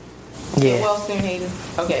 Yeah. Well, soon, Hayden.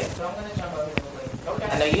 Okay, so I'm gonna jump over here real quick. Okay.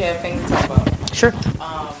 I know you have things to talk about. Sure.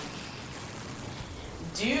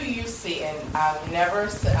 Do you see? And I've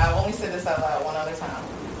only said this out loud one other time.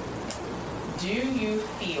 Do you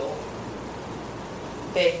feel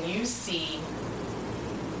that you see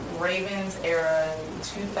Ravens era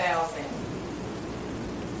 2000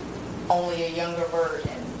 only a younger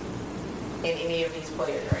version in any of these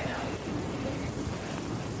players right now?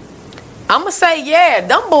 I'm going to say, yeah,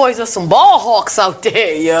 them boys are some ball hawks out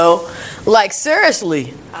there, yo. Like,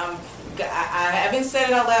 seriously. I haven't said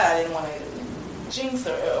it out loud. I didn't want to jinx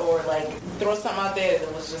or like throw something out there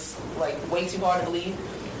that was just like way too hard to believe.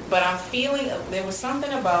 But I'm feeling there was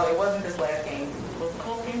something about, it wasn't this last game. Was it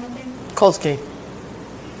Colts game, I think? Colts game.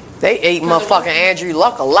 They ate motherfucking Andrew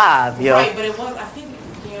Luck alive, yo. Right, but it wasn't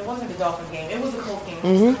the Dolphins game. It was the Colts game.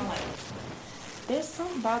 I'm like, there's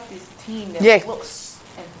something about this team that looks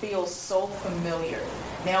and feels so familiar.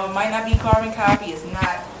 Now, it might not be carbon copy. It's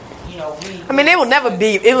not, you know, it will never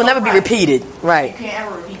be repeated. Right. You can't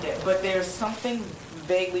ever repeat that. But there's something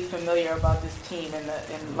vaguely familiar about this team in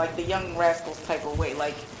like the Young Rascals type of way.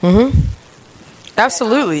 Like,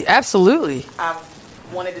 Absolutely. I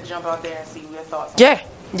wanted to jump out there and see your thoughts. Yeah.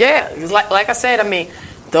 Like I said, I mean,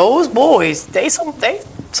 those boys, they some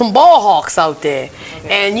ball hawks out there.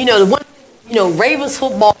 Okay. And Ravens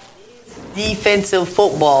football is defensive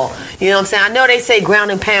football. You know what I'm saying? I know they say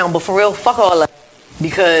ground and pound, but for real, fuck all that.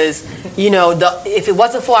 Because, if it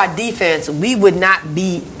wasn't for our defense, we would not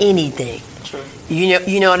be anything. True.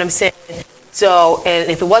 You know what I'm saying? So, and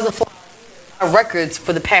if it wasn't for our records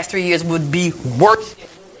for the past 3 years would be worse.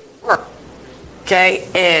 Okay?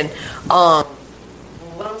 And what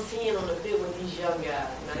I'm seeing on the field with these young guys,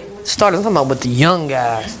 talking about with the young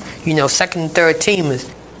guys, second and third teamers,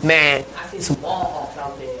 man, I see some ball hawks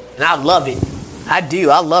out there. And I love it. I do.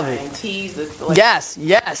 I love it. Yes.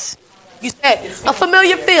 You said a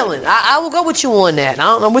familiar feeling. I will go with you on that. I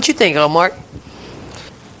don't know what you think, Mark.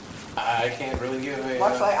 I can't really give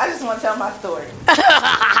Mark's like, I just want to tell my story.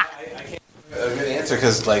 I can't give a good answer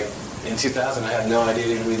because, like, in 2000, I had no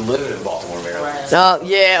idea we lived in Baltimore, Maryland. Right. Oh,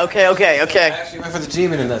 yeah, okay. I actually went for the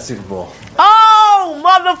G-Men in that Super Bowl. Oh,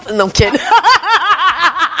 No, I'm kidding. Get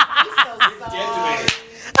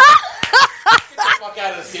the fuck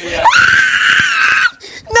out of the studio.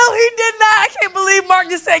 No, he did not. I can't believe Mark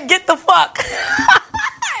just said, get the fuck.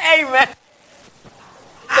 Hey, man.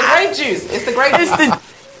 It's the grape juice. It's the grape juice.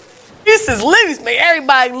 This is loose, man.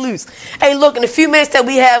 Everybody loose. Hey, look, in the few minutes that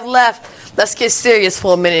we have left, let's get serious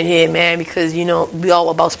for a minute here, man, because, we all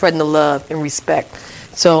about spreading the love and respect.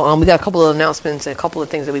 So we got a couple of announcements and a couple of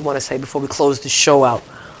things that we want to say before we close the show out.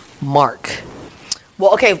 Mark.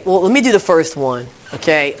 Well, let me do the first one,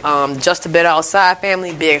 okay? Just a Bit Outside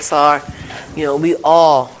family, BXR, we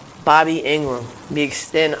all, Bobby Ingram, we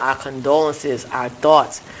extend our condolences, our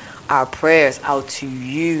thoughts, our prayers out to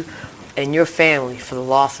you and your family for the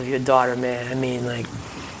loss of your daughter, man. I mean, like,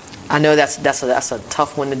 I know that's a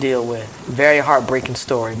tough one to deal with. Very heartbreaking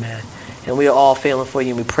story, man. And we are all feeling for you,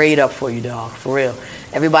 and we prayed up for you, dog, for real.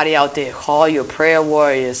 Everybody out there, call your prayer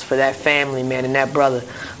warriors for that family, man, and that brother.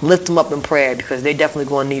 Lift them up in prayer because they're definitely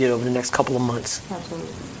going to need it over the next couple of months.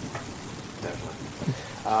 Absolutely.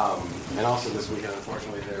 Definitely. And also this weekend,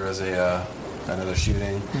 unfortunately, there was another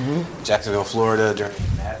shooting in Jacksonville, Florida during the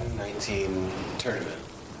Madden 19 tournament.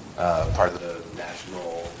 Part of the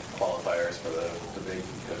national qualifiers for the big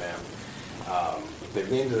event.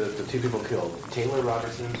 They've named the two people killed, Taylor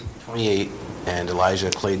Robertson, 28, and Elijah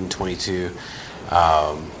Clayton, 22.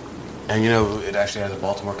 And it actually has a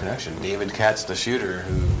Baltimore connection. David Katz, the shooter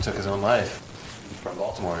who took his own life from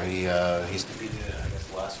Baltimore, he's competed in,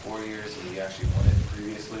 the last 4 years. He actually won it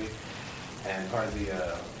previously. And part of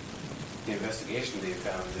the investigation they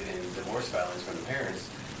found in divorce filings from the parents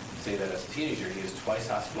say that as a teenager he was twice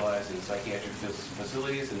hospitalized in psychiatric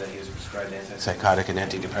facilities and that he was prescribed antipsychotic and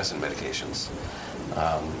antidepressant medications.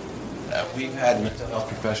 we've had mental health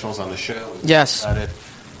professionals on the show. Yes. About it.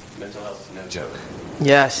 Mental health is no joke.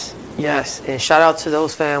 Yes, yes. And shout out to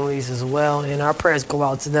those families as well. And our prayers go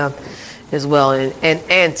out to them as well.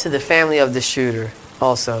 And to the family of the shooter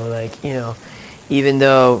also. Like, you know, even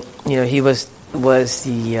though, you know, he was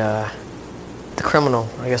the criminal,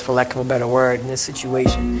 I guess for lack of a better word, in this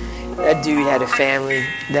situation. That dude had a family.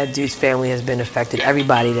 That dude's family has been affected.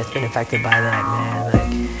 Everybody that's been affected by that, man.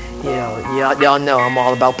 Like, you know, y'all know I'm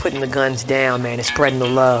all about putting the guns down, man, and spreading the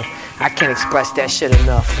love. I can't express that shit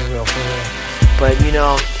enough, for real, for real. But, you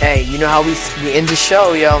know, hey, you know how we end the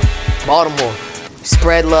show, yo. Baltimore,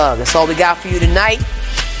 spread love. That's all we got for you tonight.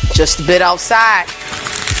 Just a bit outside.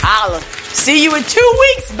 Holla. See you in 2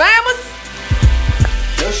 weeks, Bammers.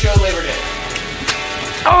 No show Labor Day.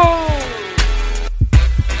 Oh!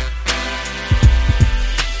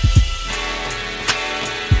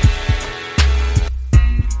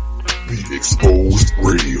 Be Exposed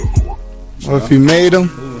Radio. Well, if you made them,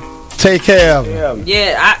 take care of them.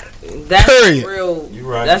 Yeah, that's period. The real. You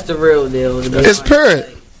right. That's the real deal. It's period.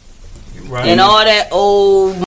 Right. And all that old